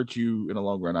kind of hurt you in the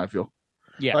long run, I feel.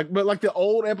 Yeah. But the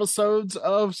old episodes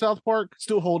of South Park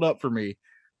still hold up for me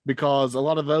because a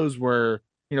lot of those were,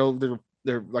 they're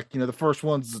like, the first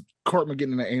one's Cartman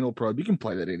getting an anal probe. You can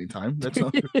play that anytime. That's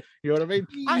not, you know what I mean?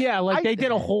 They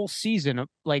did a whole season of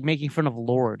like making fun of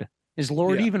Lord. Is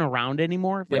Lord even around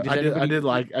anymore? Like, I did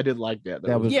like that.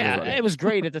 It was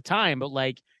great at the time, but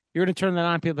like you're gonna turn that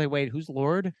on, people like, wait, who's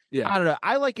Lord? Yeah, I don't know.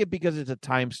 I like it because it's a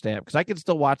timestamp because I can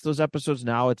still watch those episodes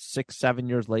now. It's 6-7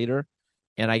 years later,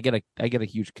 and I get a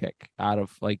huge kick out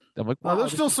of like I'm like, wow,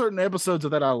 there's still certain episodes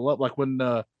of that I love, like when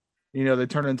they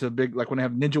turn into big, like when they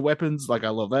have ninja weapons. Like I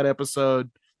love that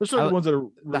episode. There's certain ones that are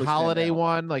really the holiday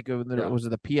one, like was it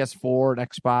the PS4 and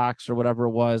Xbox or whatever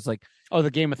it was, like the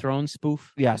Game of Thrones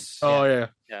spoof. Yes. Oh yeah.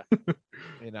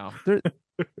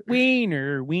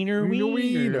 Wiener.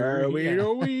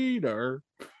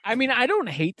 I mean, I don't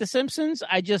hate The Simpsons.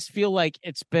 I just feel like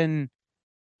I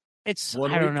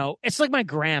don't know. It's like my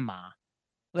grandma.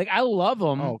 Like I love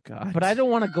them. Oh God. But I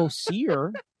don't want to go see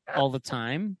her all the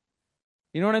time.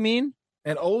 You know what I mean?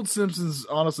 And old Simpsons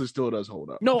honestly still does hold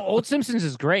up. No, old Simpsons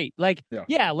is great. Like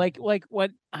like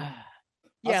what?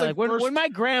 When my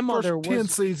grandmother was 10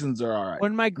 seasons are all right.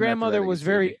 When my grandmother was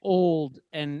very old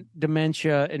and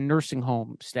dementia and nursing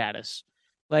home status,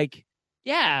 like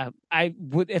I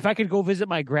would if I could go visit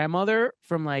my grandmother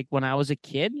from like when I was a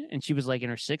kid and she was like in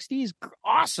her 60s,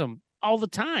 awesome all the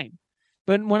time.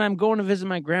 But when I'm going to visit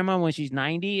my grandma when she's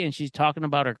 90 and she's talking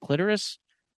about her clitoris,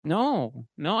 no,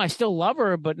 I still love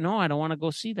her, but no, I don't want to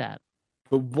go see that.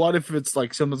 But what if it's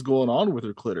like something's going on with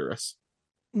her clitoris?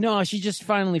 No, she just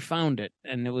finally found it,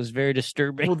 and it was very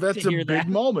disturbing. Well, that's a big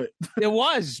moment. It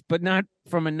was, but not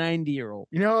from a 90-year-old.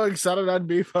 You know how excited I'd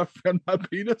be if I found my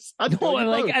penis? You know what I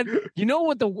left.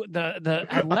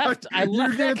 You're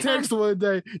gonna text one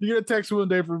day. You're gonna text one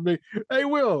day from me. Hey,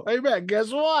 Will. Hey, Matt.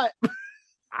 Guess what?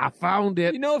 I found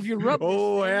it. You know, if you rub.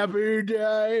 Oh, happy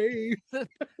day.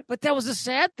 But that was a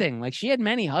sad thing. Like she had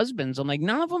many husbands. I'm like,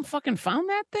 none of them fucking found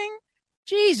that thing.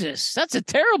 Jesus, that's a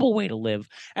terrible way to live.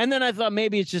 And then I thought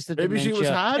maybe it's just the dementia. Maybe she was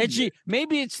hiding.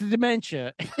 Maybe it's the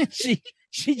dementia. she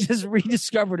just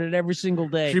rediscovered it every single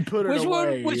day. She put it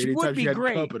away. Which would be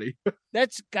great. Company.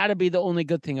 That's got to be the only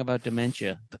good thing about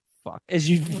dementia. The fuck is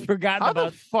you've forgotten how about. How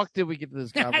the fuck did we get to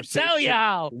this conversation? I tell you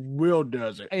how. Will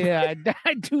does it. Yeah,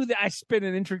 I do that. I spin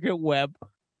an intricate web.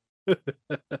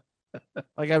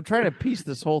 Like I'm trying to piece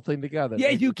this whole thing together. Yeah,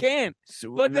 you can.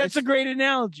 But that's a great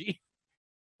analogy.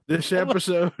 This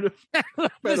episode of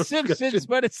The Simpsons,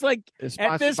 but it's like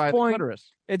at this point,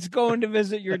 it's going to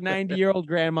visit your 90-year-old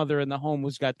grandmother in the home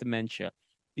who's got dementia.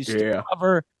 You still love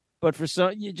her, but for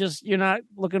some, you're not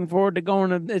looking forward to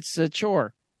going. It's a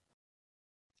chore,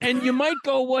 and you might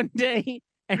go one day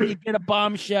and you get a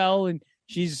bombshell, and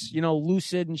she's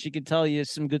lucid and she can tell you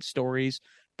some good stories,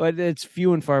 but it's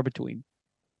few and far between.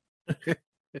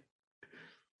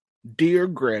 Dear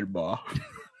Grandma.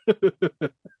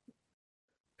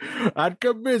 I'd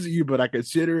come visit you, but I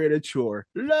consider it a chore.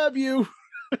 Love you.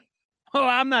 Oh,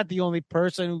 I'm not the only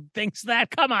person who thinks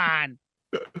that. Come on.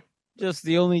 Just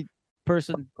the only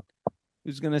person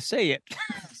who's going to say it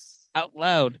out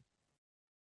loud.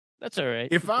 That's all right.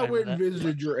 If I went and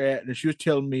visited your aunt and she was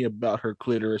telling me about her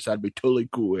clitoris, I'd be totally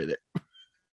cool with it.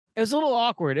 It was a little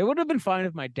awkward. It would have been fine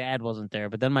if my dad wasn't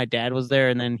there, but then my dad was there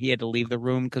and then he had to leave the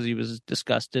room because he was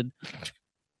disgusted.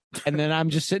 And then I'm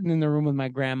just sitting in the room with my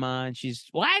grandma, and she's,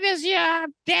 why does your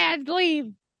dad leave?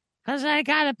 Because I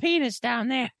got a penis down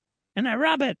there, and I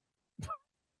rub it.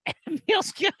 It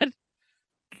feels good.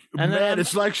 And man,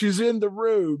 it's like she's in the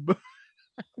room.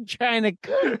 I'm trying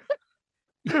to...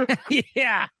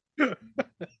 Yeah.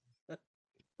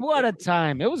 What a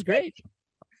time. It was great.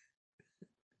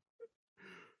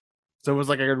 So it was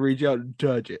like I could reach out and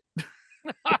touch it.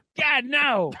 Oh, God,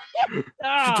 no.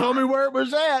 She told me where it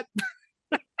was at.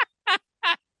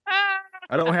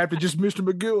 I don't have to just Mr.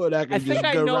 McGowan. I can just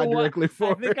go right directly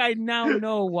for it. I think I now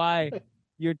know why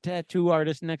your tattoo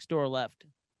artist next door left.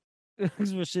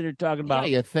 Because we're sitting here talking about.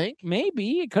 Yeah, you think?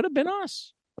 Maybe it could have been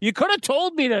us. You could have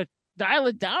told me to dial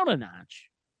it down a notch.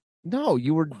 No,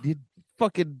 you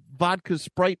fucking vodka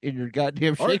Sprite in your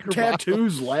goddamn Aren't shaker bottle.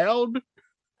 tattoos loud?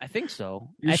 I think so.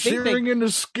 You're I think searing in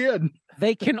the skin.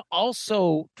 they can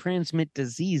also transmit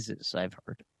diseases, I've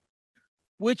heard.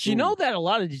 Which, you know that a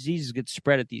lot of diseases get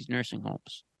spread at these nursing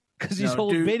homes. Because these No,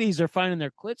 old dude. biddies are finding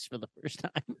their clits for the first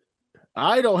time.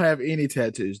 I don't have any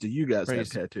tattoos. Do you guys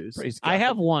Praise- have tattoos? Praise I God.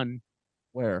 have one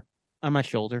Where? on my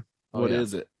shoulder. What Oh, yeah.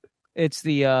 is it? It's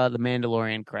the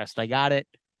Mandalorian crest. I got it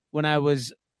when I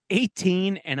was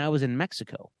 18 and I was in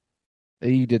Mexico.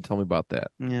 You did tell me about that.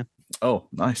 Yeah. Oh,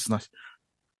 nice.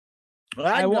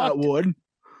 I got walked- one.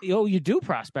 Oh, you do,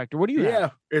 Prospector. What do you have? Yeah,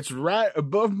 it's right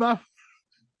above my.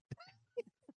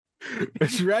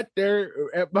 It's right there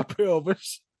at my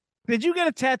pelvis. Did you get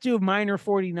a tattoo of Minor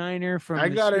 49er from I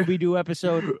the got it. Scooby-Doo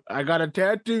episode? I got a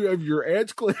tattoo of your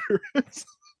aunt's clitoris.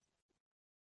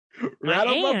 Right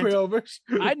on my aunt? pelvis.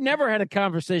 I'd never had a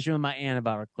conversation with my aunt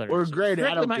about her clitoris. Or great, I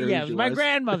Strictly don't my, care yeah, who it she was my was.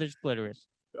 grandmother's clitoris.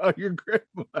 Oh, your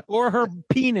grandma. Or her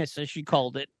penis, as she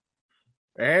called it.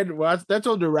 And that's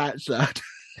on the right side.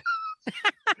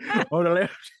 On the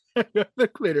left, I got the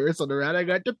clitoris. On the right, I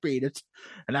got the penis.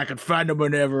 And I can find them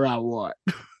whenever I want.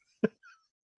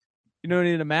 You don't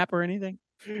need a map or anything?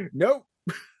 Nope.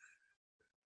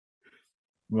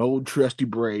 My old trusty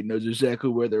brain knows exactly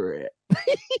where they're at.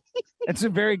 That's a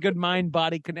very good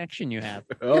mind-body connection you have.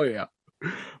 Oh, yeah.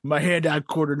 My hand-eye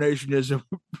coordination is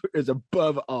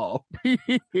above all.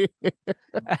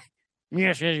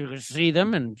 Yes, you can see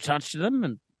them and touch them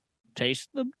and taste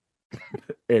them.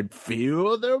 And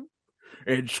feel them.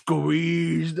 And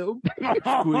squeeze them.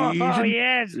 Oh, and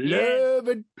yes. love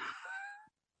and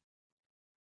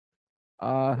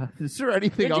Is there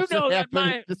anything Did you else know that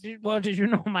that happened? did you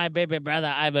know my baby brother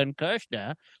Ivan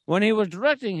Kershner, when he was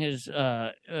directing his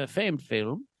famed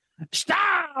film,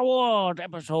 Star Wars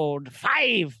Episode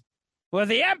 5, where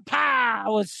the Empire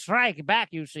would strike back,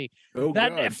 you see, oh,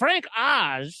 that God. Frank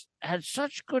Oz had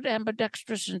such good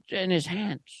ambidextrous in his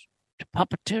hands to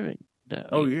puppeteering.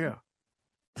 Oh, yeah.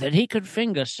 That he could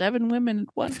finger 7 women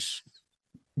at once.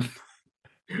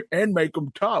 And make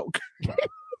them talk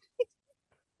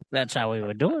That's how we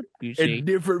would do it, you see. in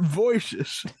different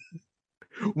voices.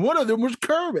 One of them was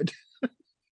Kermit.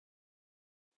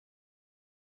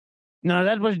 No,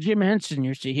 that was Jim Henson,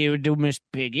 you see. He would do Miss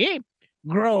Piggy,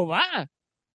 Grover.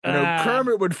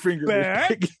 Kermit would finger Bert.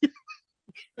 Miss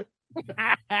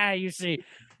Piggy. You see.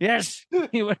 Yes,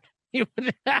 he would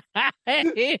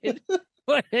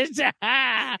put his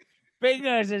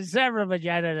fingers in several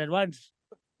vaginas at once.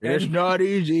 It's not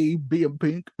easy being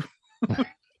pink.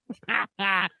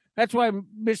 That's why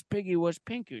Miss Piggy was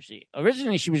pink, you see.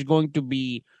 Originally, she was going to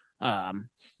be a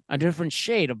different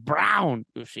shade of brown,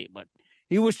 you see, but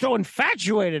he was so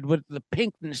infatuated with the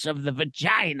pinkness of the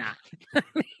vagina.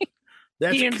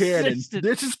 That's He canon. insisted.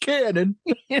 This is canon.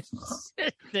 He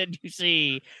insisted, you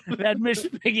see, that Miss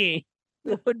Piggy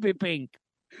would be pink.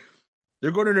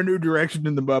 They're going in a new direction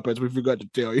in the Muppets. We forgot to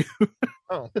tell you.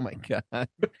 Oh my God.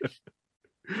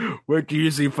 Wait till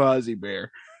you see Fozzie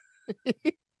Bear.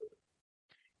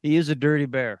 He is a dirty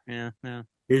bear. Yeah.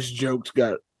 His jokes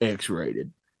got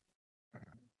X-rated.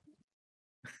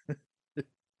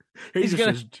 He's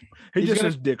gonna- He just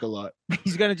gonna- says dick a lot.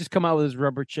 He's going to just come out with his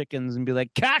rubber chickens and be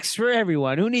like, cocks for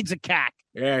everyone. Who needs a cock?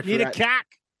 Yeah, I Need a forgot. cock?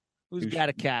 Who's Who's- got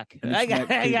a cock? who I got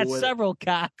smacks people with it? several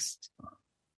cocks.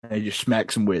 And he just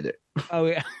smacks him with it. Oh,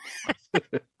 yeah.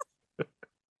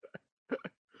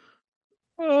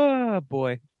 Oh,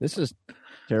 boy. This is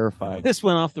terrifying. This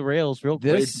went off the rails real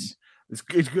quick. This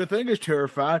It's a good thing it's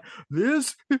terrifying.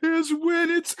 This is when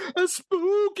it's a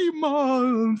spooky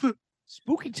month.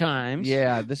 Spooky times.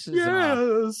 yeah, this is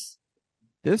Yes.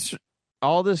 this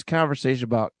all this conversation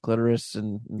about clitoris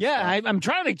and Yeah, stuff, I'm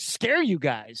trying to scare you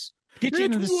guys. Get you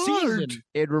It into the worked. season.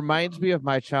 it reminds me of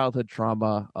my childhood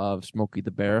trauma of Smokey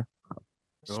the Bear.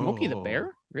 Smokey the Oh.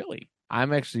 Bear? Really?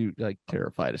 I'm actually like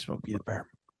terrified of Smokey the Bear.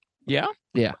 Yeah?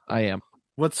 Yeah, I am.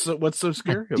 What's so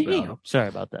scary about him? Damn. Sorry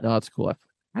about that. No, it's cool.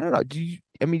 I don't know.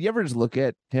 You ever just look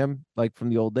at him like from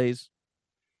the old days?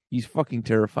 He's fucking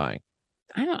terrifying.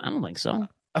 I don't think so.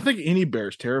 I think any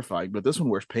bear's terrifying, but this one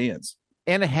wears pants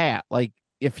And a hat. Like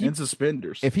if he and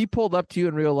suspenders. if he pulled up to you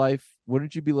in real life,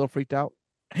 wouldn't you be a little freaked out?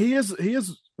 He is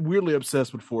weirdly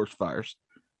obsessed with forest fires.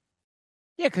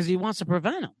 Yeah, because he wants to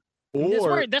prevent them.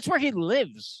 Or That's where he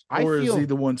lives. I or feel is he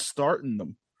the one starting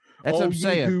them? that's what I'm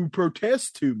saying. Who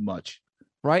protest too much.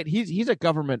 Right? He's a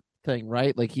government thing,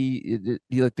 right? Like he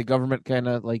like the government kind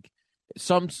of like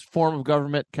some form of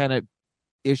government kind of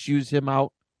issues him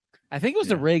out. I think it was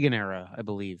the Yeah. Reagan era, I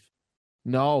believe.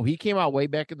 No, he came out way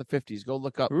back in the 50s. Go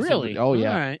look up. Really? Oh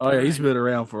yeah. All right. Oh yeah, he's been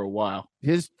around for a while.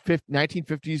 His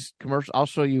 1950s commercial. I'll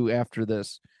show you after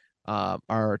this.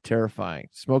 are terrifying.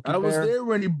 Smokey I was Bear, there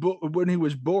when he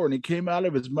was born. He came out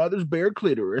of his mother's bare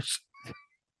clitoris.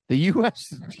 the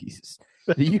U.S. Jesus,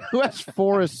 the U.S.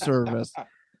 Forest Service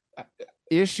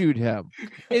issued him.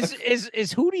 Is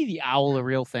Hootie the owl a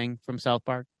real thing from South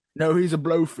Park? No, he's a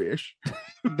blowfish.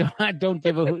 Don't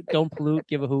give a hoot, don't pollute,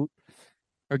 give a hoot.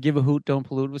 Or give a hoot, don't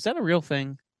pollute. Was that a real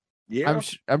thing? Yeah,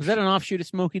 Was that an offshoot of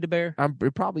Smokey the Bear?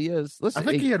 It probably is. Listen, I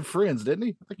think he had friends, didn't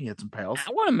he? I think he had some pals.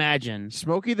 I want to imagine.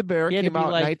 Smokey the Bear He had to came be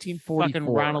out like in fucking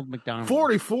 1944. Ronald McDonald.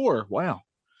 44. Wow.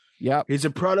 Yep. He's a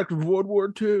product of World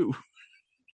War II.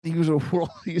 He was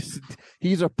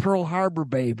he's a Pearl Harbor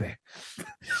baby.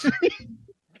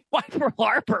 Why Pearl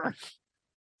Harbor?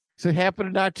 So it happened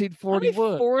in How many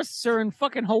 1941. forests are in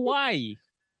fucking Hawaii?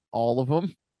 All of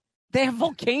them. They have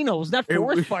volcanoes, not It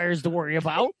forest was- fires to worry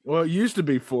about. Well, it used to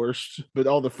be forced, but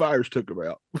all the fires took him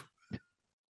out.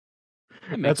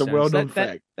 That makes That's a sense. well-known That-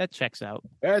 fact. That checks out.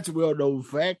 That's a well-known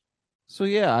fact. So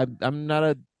yeah, I'm not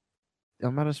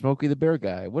a Smokey the Bear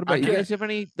guy. What about you can't- guys? Have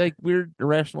any like weird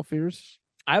irrational fears?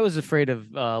 I was afraid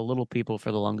of little people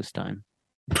for the longest time.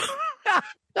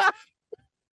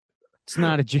 It's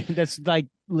not a joke. That's like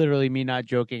literally me not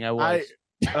joking. I was.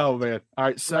 Oh man! All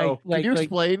right, so Can you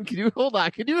explain? Can you hold on?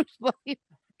 Can you explain?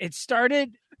 It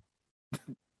started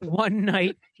one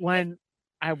night when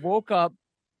I woke up.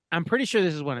 I'm pretty sure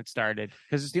this is when it started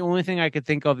because it's the only thing I could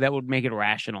think of that would make it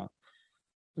rational.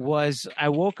 Was I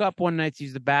woke up one night to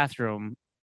use the bathroom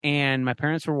and my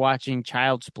parents were watching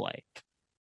Child's Play.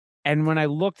 And when I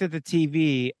looked at the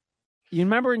TV, you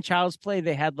remember in Child's Play,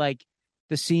 they had like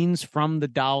the scenes from the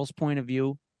doll's point of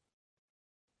view.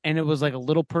 And it was like a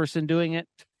little person doing it.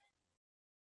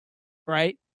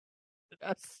 Right?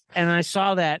 And I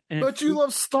saw that. And but you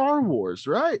love Star Wars,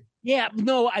 right? Yeah,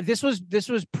 no, this was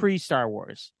pre-Star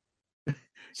Wars.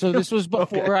 So this was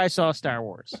before Okay. I saw Star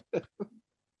Wars.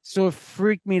 So it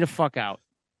freaked me the fuck out.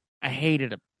 I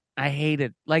hated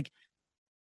it. Like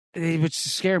it would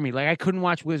scare me. Like I couldn't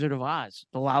watch Wizard of Oz,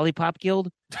 the Lollipop Guild.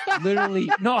 Literally,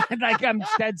 no, like I'm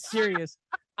dead serious.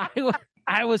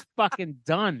 I was fucking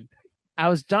done. I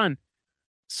was done.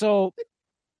 So,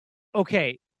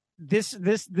 okay, this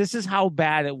is how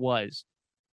bad it was.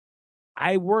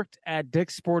 I worked at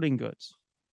Dick's Sporting Goods,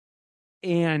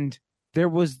 and there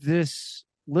was this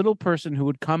little person who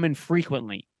would come in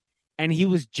frequently, and he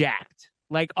was jacked,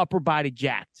 like upper body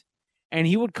jacked. And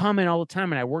he would come in all the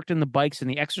time, and I worked in the bikes in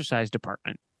the exercise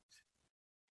department.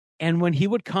 And when he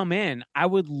would come in, I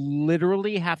would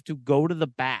literally have to go to the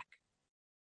back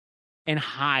and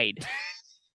hide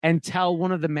and tell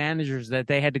one of the managers that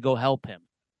they had to go help him.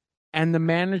 And the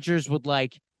managers would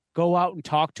like go out and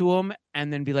talk to him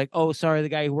and then be like, oh, sorry, the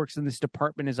guy who works in this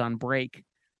department is on break.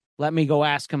 Let me go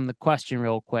ask him the question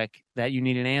real quick that you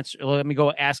need an answer. Let me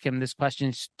go ask him this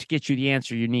question to get you the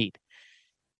answer you need.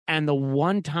 And the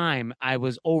one time I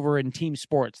was over in team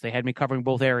sports, they had me covering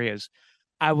both areas.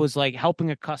 I was like helping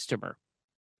a customer.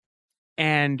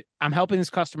 And I'm helping this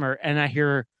customer and I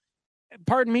hear,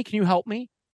 pardon me, can you help me?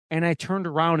 And I turned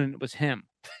around and it was him.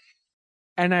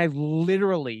 And I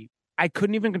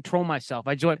couldn't even control myself.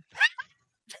 I just went,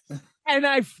 and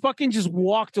I fucking just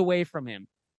walked away from him.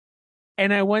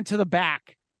 And I went to the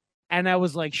back and I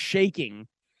was like shaking.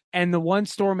 And the one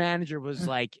store manager was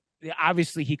like,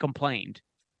 obviously he complained.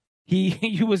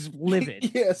 He was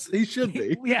livid. Yes, he should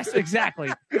be. Yes, exactly.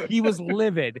 He was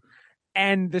livid.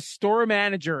 And the store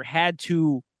manager had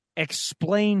to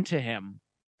explain to him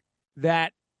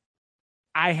that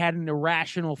I had an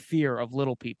irrational fear of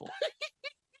little people.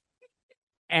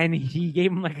 And he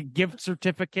gave him like a gift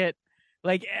certificate.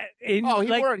 Like,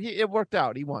 It worked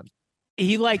out. He won.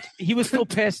 He was still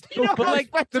pissed. You know, But I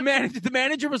like was the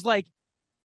manager was like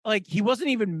he wasn't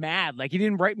even mad. Like he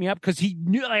didn't write me up because he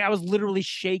knew like I was literally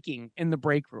shaking in the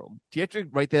break room. Do you have to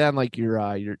write that on like your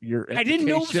I didn't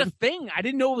know it was a education? thing. I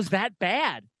didn't know it was that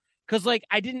bad. Because like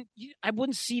I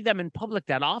wouldn't see them in public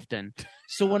that often.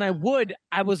 So when I would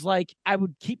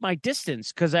keep my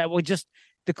distance because I would just,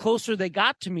 the closer they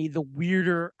got to me, the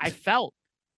weirder I felt.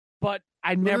 But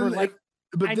I never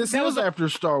But this that was was after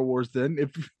Star Wars.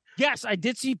 Then, yes, I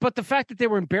did see. But the fact that they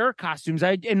were in bear costumes,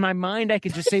 in my mind, I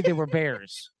could just say they were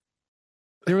bears.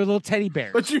 They were little teddy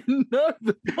bears. but you know,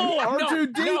 No,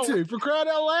 R2D2 for crying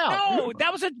out loud. No,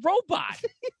 that was a robot.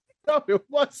 No, it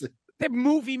wasn't. The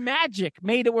movie magic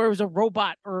made it where it was a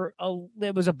robot or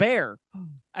it was a bear.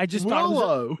 I just thought it was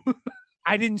Willow.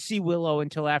 I didn't see Willow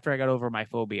until after I got over my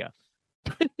phobia.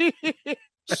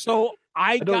 So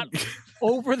I got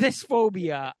over this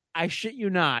phobia. I shit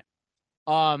you not.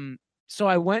 So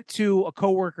I went to a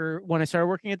coworker when I started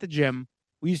working at the gym.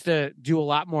 We used to do a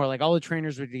lot more. Like all the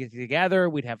trainers would get together.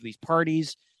 We'd have these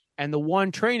parties, and the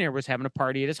one trainer was having a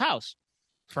party at his house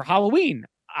for Halloween,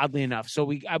 oddly enough. So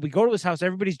we go to his house,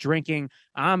 everybody's drinking.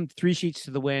 I'm 3 sheets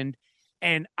to the wind,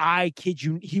 and I kid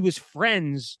you, he was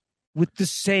friends with the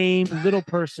same little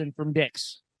person from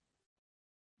Dick's.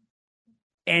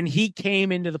 And he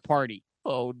came into the party.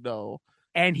 Oh no.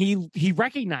 And he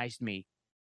recognized me.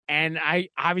 And I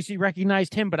obviously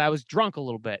recognized him, but I was drunk a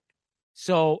little bit.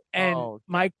 So, and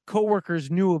my coworkers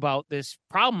knew about this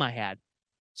problem I had.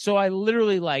 So I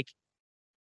literally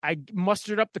I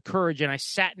mustered up the courage and I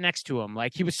sat next to him.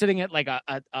 Like he was sitting at like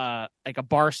a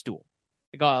bar stool,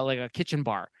 like a kitchen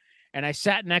bar. And I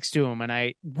sat next to him and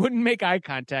I wouldn't make eye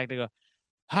contact. I go,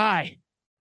 "Hi,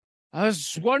 I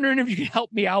was wondering if you could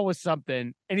help me out with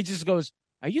something." And he just goes,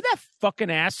 "Are you that fucking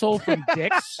asshole from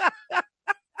Dick's?"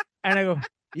 And I go,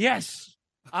 "Yes,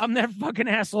 I'm that fucking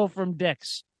asshole from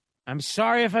Dick's. I'm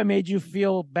sorry if I made you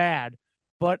feel bad,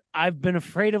 but I've been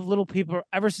afraid of little people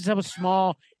ever since I was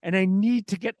small, and I need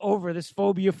to get over this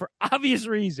phobia for obvious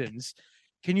reasons.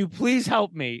 Can you please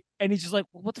help me?" And he's just like,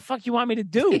 "Well, what the fuck you want me to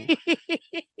do?"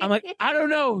 I'm like, "I don't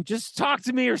know. Just talk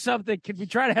to me or something. Can we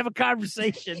try to have a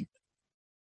conversation?"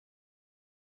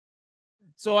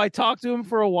 So I talked to him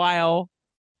for a while,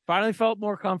 finally felt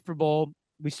more comfortable.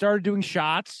 We started doing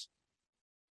shots.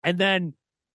 And then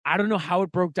I don't know how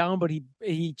it broke down, but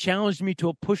he challenged me to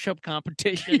a push-up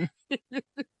competition.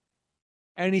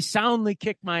 And he soundly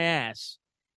kicked my ass.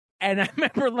 And I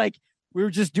remember we were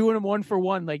just doing them 1 for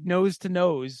 1, like nose to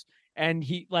nose. And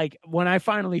he when I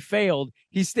finally failed,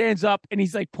 he stands up and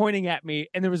he's pointing at me.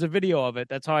 And there was a video of it.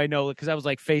 That's how I know, because I was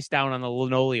face down on the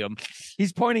linoleum.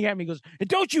 He's pointing at me, goes, "And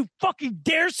don't you fucking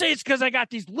dare say it's because I got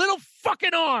these little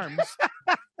fucking arms."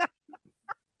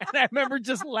 And I remember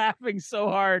just laughing so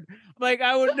hard.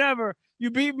 I would never.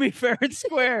 You beat me fair and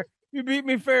square. You beat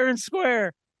me fair and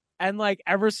square. And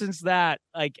ever since that,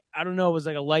 I don't know, it was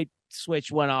a light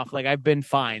switch went off. I've been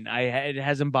fine. It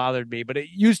hasn't bothered me, but it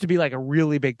used to be a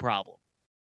really big problem.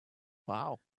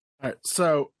 Wow. All right,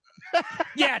 so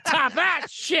yeah, top that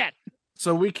shit.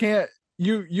 So we can't.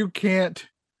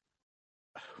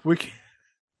 What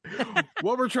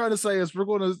we're trying to say is we're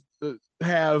going to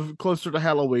have closer to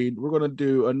Halloween. We're going to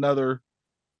do another.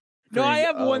 No, I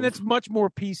have one that's much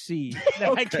more PC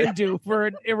that I can do for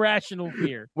an irrational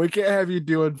fear. We can't have you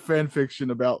doing fan fiction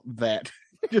about that.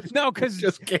 No, because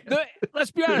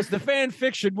let's be honest, the fan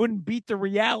fiction wouldn't beat the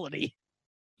reality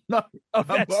of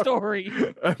that story.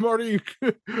 I'm already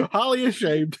highly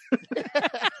ashamed.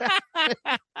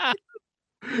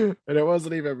 And it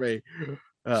wasn't even me.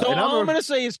 So all I'm going to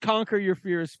say is conquer your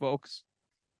fears, folks.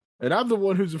 And I'm the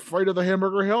one who's afraid of the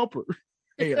hamburger helper.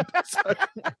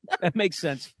 That makes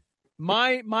sense.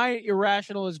 My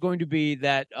irrational is going to be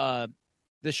that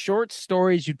the short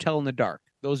stories you tell in the dark,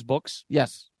 those books.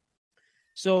 Yes.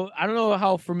 So I don't know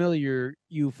how familiar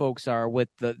you folks are with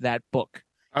that book.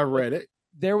 I read it.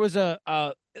 There was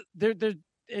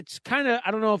it's kind of,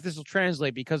 I don't know if this will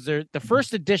translate, because the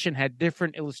first edition had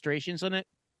different illustrations in it.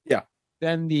 Yeah.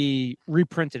 Than the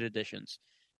reprinted editions.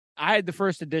 I had the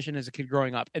first edition as a kid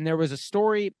growing up, and there was a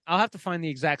story. I'll have to find the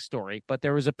exact story, but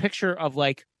there was a picture of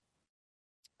a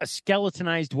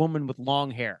skeletonized woman with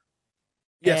long hair.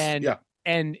 Yes.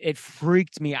 And it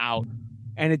freaked me out.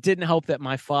 And it didn't help that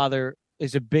my father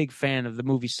is a big fan of the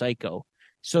movie Psycho.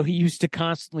 So he used to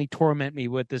constantly torment me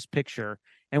with this picture.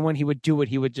 And when he would do it,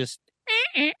 he would just,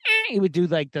 he would do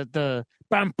the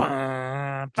bum,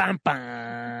 bum, bum,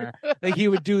 bum. He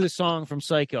would do the song from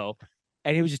Psycho,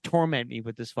 and he would just torment me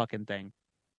with this fucking thing.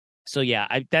 So yeah,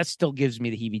 that still gives me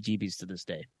the heebie-jeebies to this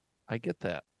day. I get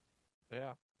that.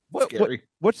 Yeah.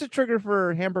 What's the trigger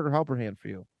for Hamburger Helper Hand for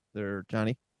you there,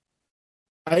 Johnny?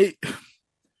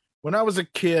 When I was a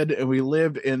kid and we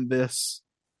lived in this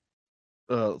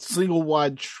single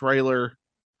wide trailer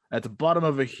at the bottom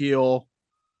of a hill,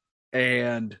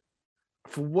 and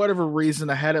for whatever reason,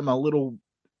 I had in my little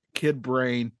kid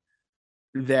brain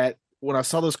that when I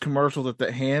saw this commercial that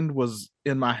the hand was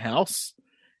in my house,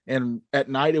 and at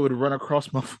night it would run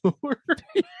across my floor.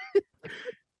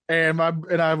 and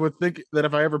I would think that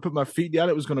if I ever put my feet down,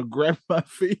 it was going to grab my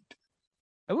feet.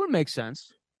 It would make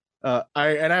sense. I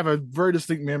have a very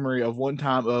distinct memory of one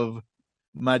time of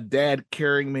my dad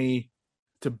carrying me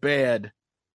to bed,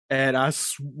 and I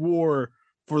swore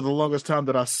for the longest time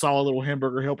that I saw a little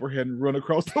hamburger helper hand run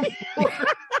across the floor.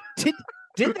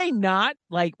 Did they not?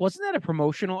 Wasn't that a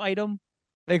promotional item?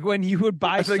 When you would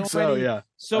buy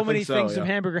so many things of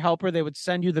Hamburger Helper, they would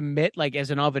send you the mitt,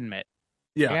 as an oven mitt.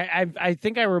 Yeah. I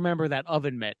think I remember that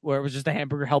oven mitt where it was just a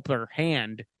Hamburger Helper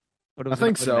hand. But it was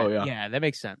mitt. Yeah. Yeah, that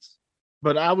makes sense.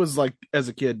 But I was as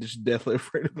a kid, just deathly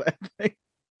afraid of that thing.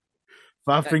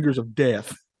 Five fingers of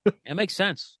death. It makes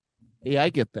sense. Yeah, I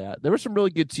get that. There was some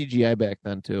really good CGI back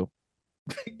then too.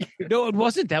 No, it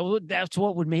wasn't. That's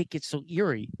what would make it so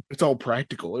eerie. It's all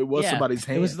practical. It was Yeah, somebody's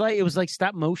hand. It was like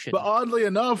stop motion. But oddly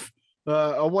enough,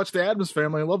 I watched the Addams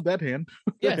Family. I love that hand.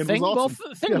 Yeah, It Thing, was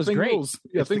awesome. Thing was Thing great. rules.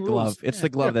 Yeah, It's the Thing glove. rules. It's the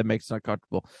glove that makes it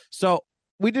uncomfortable. So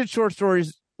we did short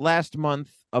stories last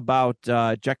month about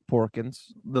Jack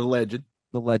Porkins, The legend.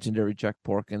 the legendary Jack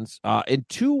Porkins. In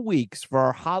 2 weeks for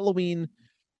our Halloween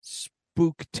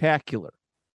spooktacular,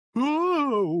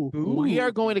 Ooh. we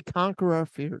are going to conquer our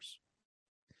fears.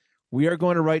 We are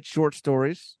going to write short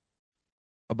stories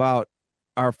about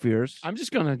our fears. I'm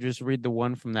just gonna read the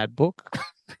one from that book.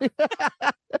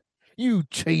 You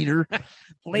cheater.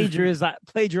 Plagiarize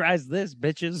this,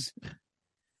 bitches.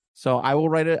 So I will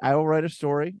write a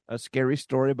story, a scary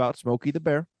story about Smokey the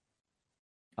Bear.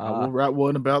 I will write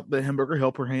one about the hamburger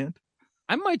helper hand.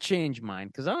 I might change mine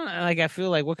because I feel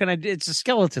like what can I do? It's a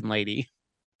skeleton lady.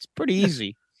 It's pretty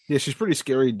easy. Yeah, she's pretty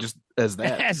scary just as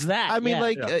that. As that. I mean,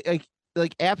 yeah.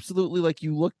 like absolutely, like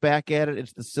you look back at it,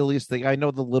 it's the silliest thing. I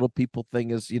know the little people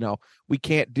thing is, we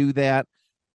can't do that,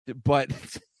 but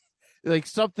like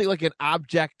something like an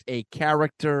object, a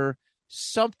character,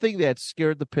 something that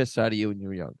scared the piss out of you when you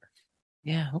were younger.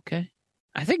 Yeah, okay.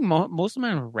 I think most of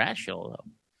mine are rational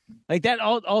though. Like that.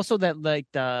 Also, that like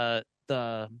the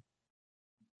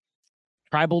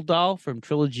tribal doll from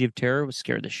Trilogy of Terror was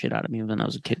scared the shit out of me when I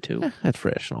was a kid too. That's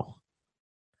rational.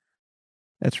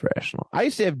 That's rational. I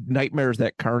used to have nightmares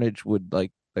that Carnage would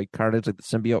like Carnage, like the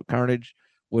symbiote Carnage,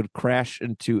 would crash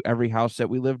into every house that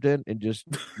we lived in and just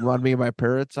run me and my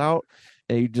parents out.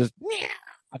 And he just,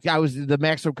 the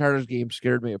Maximum Carnage game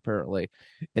scared me apparently,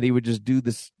 and he would just do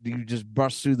this. He would just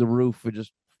bust through the roof and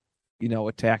just,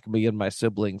 attack me and my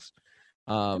siblings.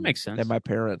 That makes sense. And my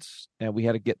parents, and we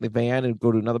had to get in the van and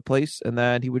go to another place, and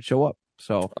then he would show up.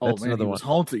 So that's another he one. was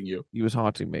haunting you. He was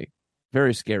haunting me.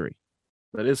 Very scary.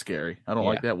 That is scary. I don't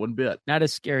like that one bit. Not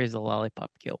as scary as the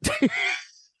lollipop kill.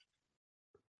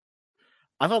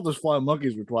 I thought those flying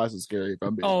monkeys were twice as scary. If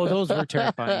I'm being Those were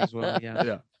terrifying as well. Yeah.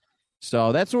 Yeah.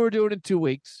 So that's what we're doing in 2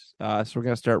 weeks. So we're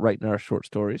gonna start writing our short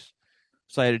stories.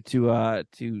 Excited to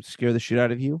scare the shit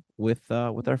out of you with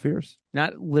our fears.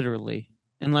 Not literally,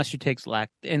 unless you take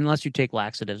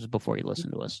laxatives before you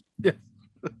listen to us. Yeah.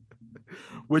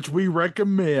 Which we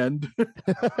recommend.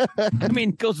 I mean,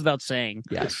 it goes without saying.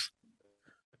 Yes.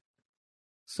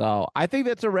 So I think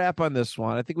that's a wrap on this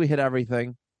one. I think we hit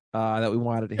everything that we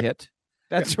wanted to hit.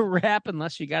 That's a wrap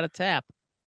unless you got a tap.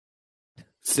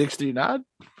 69?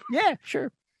 Yeah,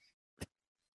 sure.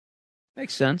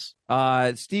 Makes sense.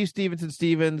 Steve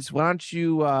Stevens, why don't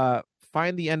you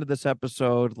find the end of this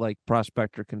episode like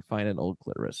Prospector can find an old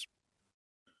clitoris?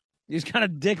 You just got a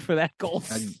dick for that goal.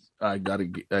 I gotta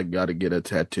get a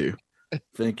tattoo.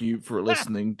 Thank you for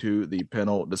listening to the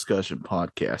Panel Discussion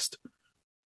Podcast.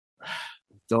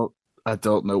 I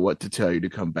don't know what to tell you to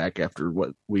come back after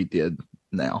what we did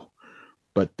now,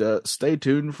 but stay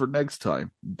tuned for next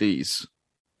time. These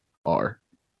are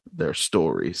their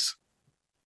stories.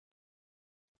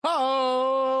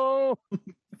 Oh,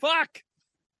 fuck.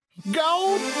 Go!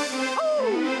 Oh,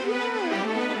 yeah.